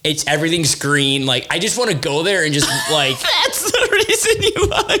 Like, everything's green. Like, I just want to go there and just like. That's the reason you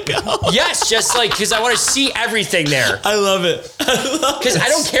want to go. Yes, just like, because I want to see everything there. I love it. Because I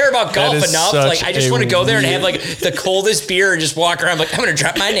don't care about golf enough. Like, I just want to go there and have like the coldest beer and just walk around. Like, I'm going to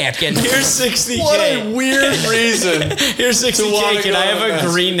drop my napkin. Here's $60K. What a weird reason. Here's $60K. Can I have a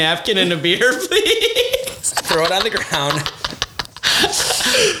green napkin and a beer, please? Throw it on the ground.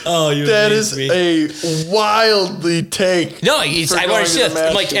 Oh, you That is a wildly take. No, I want to see it.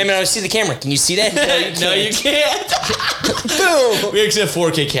 I'm like, I want to see the camera. Can you see that? No, you can't. Boom. We actually have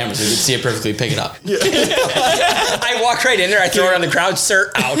 4K cameras. We can see it perfectly. Pick it up. I walk right in there. I throw it on the ground.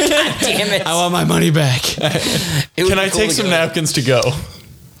 Sir, out. God damn it. I want my money back. Can I take some napkins to go?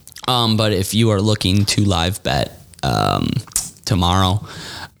 But if you are looking to live bet tomorrow,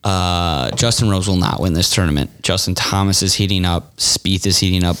 Justin Rose will not win this tournament. Justin Thomas is heating up. Spieth is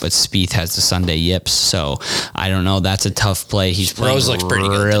heating up, but Spieth has the Sunday yips, so I don't know. That's a tough play. He's playing Rose looks pretty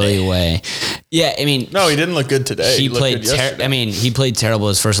good really today. way. Yeah, I mean, No, he didn't look good today. he looked played. good yesterday. He played terrible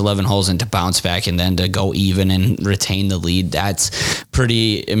his first 11 holes, and to bounce back and then to go even and retain the lead, that's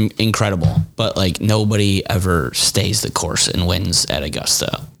pretty incredible. But like, nobody ever stays the course and wins at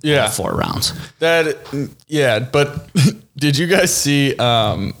Augusta. Yeah. all 4 rounds. But did you guys see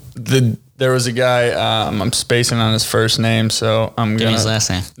there was a guy, I'm spacing on his first name, so I'm Give me gonna his last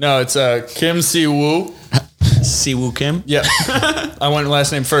name. No, it's Kim Si-woo. Siwoo Kim. Yeah. I went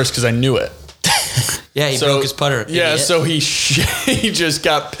last name first because I knew it. Yeah, he broke his putter. Yeah, Idiot. so he just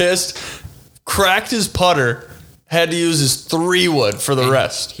got pissed, cracked his putter, had to use his 3-wood for the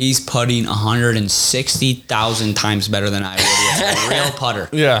rest. He's putting 160,000 times better than I would with a real putter.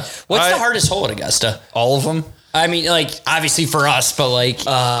 Yeah. What's the hardest hole at Augusta? All of them? I mean, like, obviously for us, but like,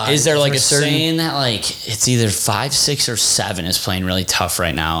 is there like We're a certain? saying that like it's either 5, 6, or 7 is playing really tough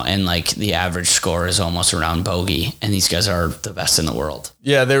right now, and like the average score is almost around bogey, and these guys are the best in the world.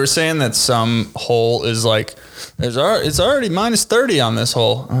 Yeah, they were saying that some hole is like, it's already minus 30 on this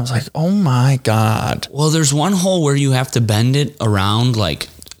hole. I was like, oh my God. Well, there's one hole where you have to bend it around like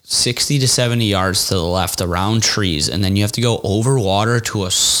 60 to 70 yards to the left around trees, and then you have to go over water to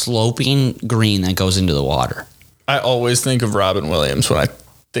a sloping green that goes into the water. I always think of Robin Williams when I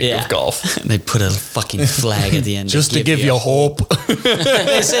think of golf. They put a fucking flag at the end Just to give you hope.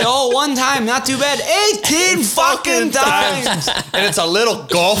 They say, oh, one time, not too bad. 18 fucking times. And it's a little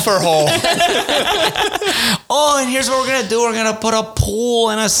golfer hole. Oh, and here's what we're going to do. We're going to put a pool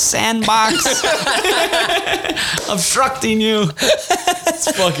and a sandbox obstructing you.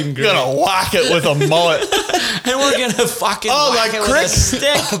 It's fucking great. You're going to whack it with a mullet. And we're going to fucking Oh, whack like it with a cricket?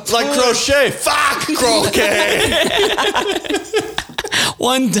 stick. Like crochet. Fuck croquet.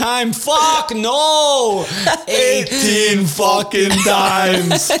 One time, fuck, no. 18 fucking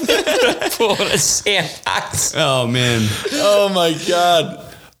times. Pool in a sandbox. Oh, man. Oh my God.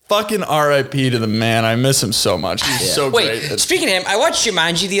 Fucking RIP to the man. I miss him so much. He's so Wait, great. speaking of him, I watched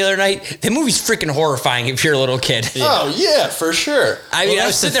Jumanji the other night. The movie's freaking horrifying if you're a little kid. Oh yeah, for sure. I mean, Well, I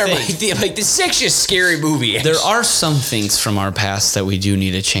was that's sitting there the like, this is actually a scary movie. There are some things from our past that we do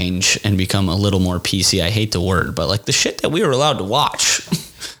need to change and become a little more PC. I hate the word, but like the shit that we were allowed to watch.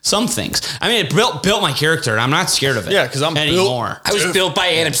 Some things. I mean, it built my character, and I'm not scared of it. Yeah, 'cause I'm anymore. I was built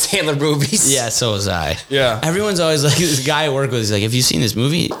by Adam Sandler movies. Yeah, so was I. Yeah. Everyone's always like, this guy I work with is like, have you seen this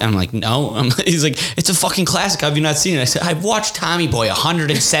movie? I'm like, no. He's like, it's a fucking classic. Have you not seen it? I said, I've watched Tommy Boy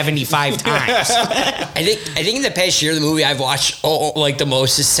 175 times. I think in the past year, the movie I've watched like the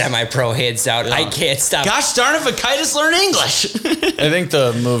most is Semi-Pro, hands down. I can't stop. Gosh darn if Akitis learn English. I think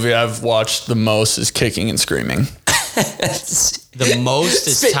the movie I've watched the most is Kicking and Screaming. The most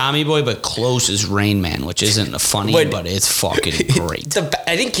is Tommy Boy, but close is Rain Man, which isn't funny, but it's fucking great.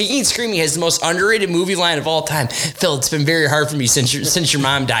 I think Kicking and Screaming has the most underrated movie line of all time. Phil, it's been very hard for me since your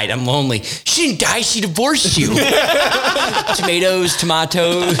mom died. I'm lonely. She didn't die. She divorced you. Tomatoes.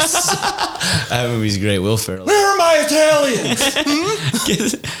 That movie's great. Will Ferrell. Where are my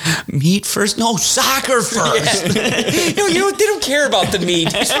Italians. Meat first? No, soccer first. They don't care about the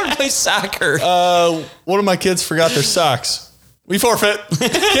meat. They just want to play soccer. One of my kids forgot their socks. We forfeit.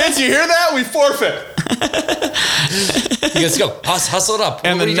 Kids, you hear that? We forfeit. Let's go. Hustle it up.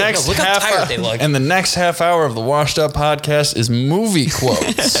 And the next look how tired they look. And the next half hour of the Washed Up podcast is movie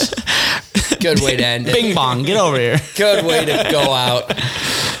quotes. Good way to end it. Bing bong, get over here. Good way to go out.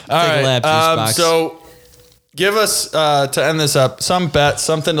 All right. So give us, to end this up, some bet,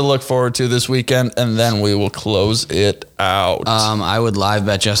 something to look forward to this weekend, and then we will close it out. I would live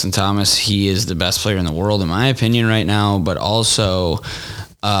bet Justin Thomas. He is the best player in the world, in my opinion, right now. But also,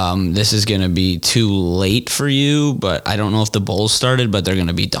 this is going to be too late for you. But I don't know if the Bulls started, but they're going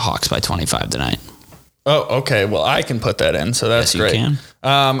to beat the Hawks by 25 tonight. Oh, okay. Well, I can put that in, so that's Yes, you great. can.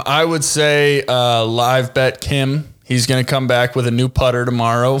 I would say live bet Kim. He's going to come back with a new putter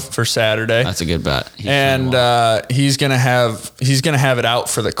tomorrow for Saturday. That's a good bet. He's gonna have it out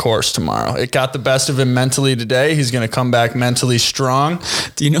for the course tomorrow. It got the best of him mentally today. He's gonna come back mentally strong.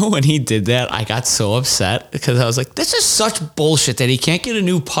 Do you know when he did that, I got so upset because I was like, this is such bullshit that he can't get a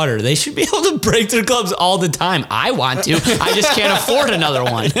new putter. They should be able to break their clubs all the time. I want to. I just can't afford another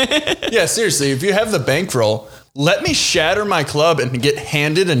one. Yeah, seriously, if you have the bankroll, let me shatter my club and get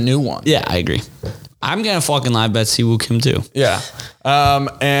handed a new one. Yeah, I agree. I'm going to fucking live bet Siwoo Kim too. Yeah.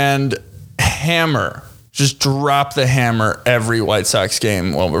 And hammer. Just drop the hammer every White Sox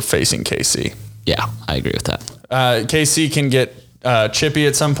game while we're facing KC. Yeah, I agree with that. KC can get chippy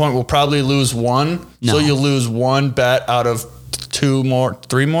at some point. We'll probably lose one. No. So you'll lose one bet out of three more.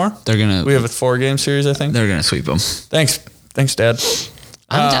 They're going to. We have a 4-game series, I think. They're going to sweep them. Thanks, Dad.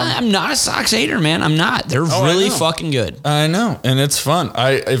 I'm not a Sox hater, man. I'm not. They're really fucking good. I know, and it's fun.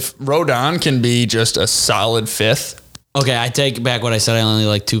 If Rodon can be just a solid fifth. Okay, I take back what I said. I only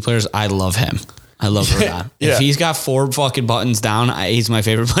like 2 players. I love him. I love Rodon. Yeah. If he's got 4 fucking buttons down, he's my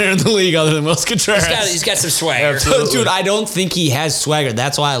favorite player in the league other than Will Contreras. He's got some swagger. Dude, I don't think he has swagger.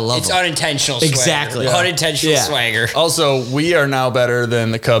 That's why I love It's him. unintentional swagger. Exactly. Yeah. Unintentional swagger. Also, we are now better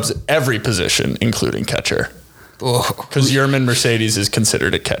than the Cubs at every position, including catcher. Because Yerman Mercedes is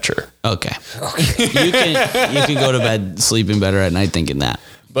considered a catcher. Okay. You can go to bed sleeping better at night thinking that.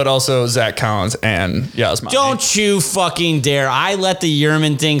 But also Zach Collins and Yasmani. Don't you fucking dare. I let the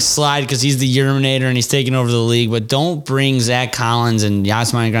Yerman thing slide because he's the Yerminator and he's taking over the league, but don't bring Zach Collins and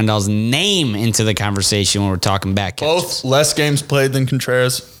Yasmani Grandal's name into the conversation when we're talking back catches. Both less games played than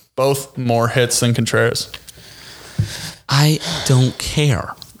Contreras. Both more hits than Contreras. I don't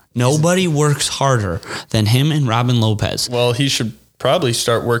care. Nobody works harder than him and Robin Lopez. Well, he should probably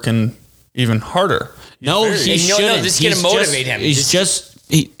start working even harder. No, he shouldn't. No, this is going to motivate him.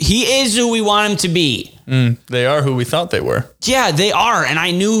 He is who we want him to be. They are who we thought they were. Yeah, they are. And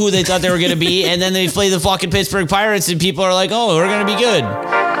I knew who they thought they were going to be. And then they play the fucking Pittsburgh Pirates and people are like, oh, we're going to be good.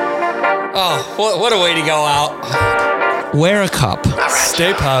 Oh, what a way to go out. Wear a cup.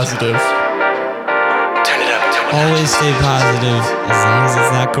 Stay positive. Always stay positive. As long as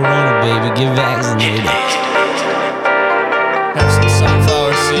it's not Corona, baby. Get vaccinated. Have some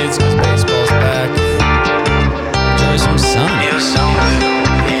sunflower seeds because baseball's back. Enjoy some sun. Get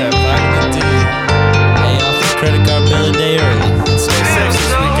that vitamin D. Pay off the credit card bill a day early. Stay safe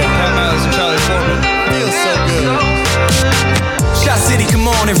this weekend. Pat Miles and Charlie Foreman. Feels so good. Shot City, come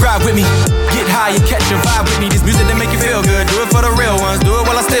on and ride with me. Get high and catch a vibe with me. This music that make you feel good. Do it for the real ones. Do it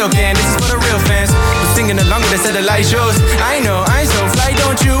while I still can. This is for the real fans. We're singing along with the satellite shows. I know, I ain't so fly,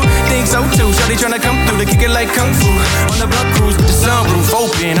 don't you think so too? Shawty tryna come through to kick it like Kung Fu. On the block cruise with the sunroof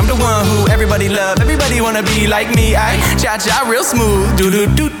open. I'm the one who everybody love. Everybody wanna be like me. I cha-cha real smooth.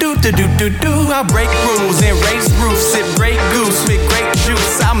 Do-do-do-do-do-do-do-do. I break rules and race roofs. Sip great goose with great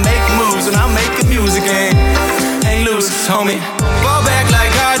juice. I make moves when I'm making music and hang loose, homie. Fall back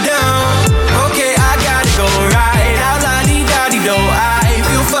like I done. Okay, I gotta go right out, la-dee-da-dee-do. I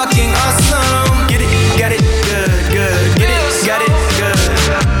feel fucking awesome. Get it, got it, good, good. Get it, got it, good.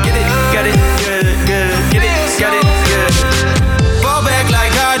 Get it, got it, good, good. Get it, got it, good. Fall back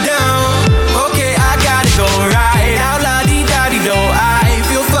like I done. Okay, I gotta go right out, la-dee-da-dee-do. I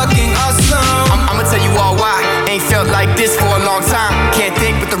feel fucking awesome. I'ma tell you all why. Ain't felt like this for a long time. Can't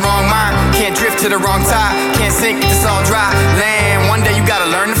think with the wrong mind. Can't drift to the wrong tide. Can't sink if it's all dry land. One day you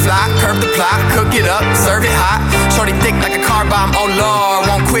gotta learn to fly. Curve the plot, cook it up, serve it hot. Shorty thick like a car bomb. Oh Lord,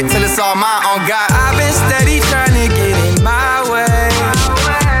 won't quit till it's all mine. On God, I've been steady trying to get in my way.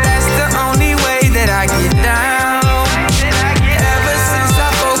 That's the only way that I get down. Ever since I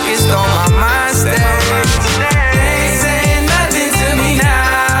focused on my mind state, ain't saying nothing to me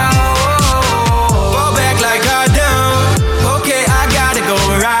now. Fall back like I done. Okay, I gotta go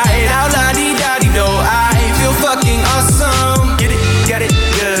right out, la-dee-da-dee-do. I feel fucking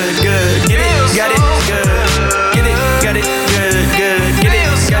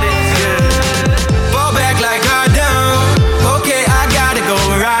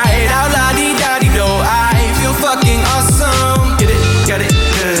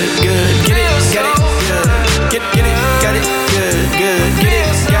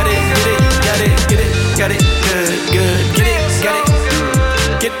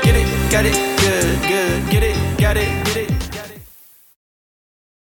got it, good, good, get it, got it, get it.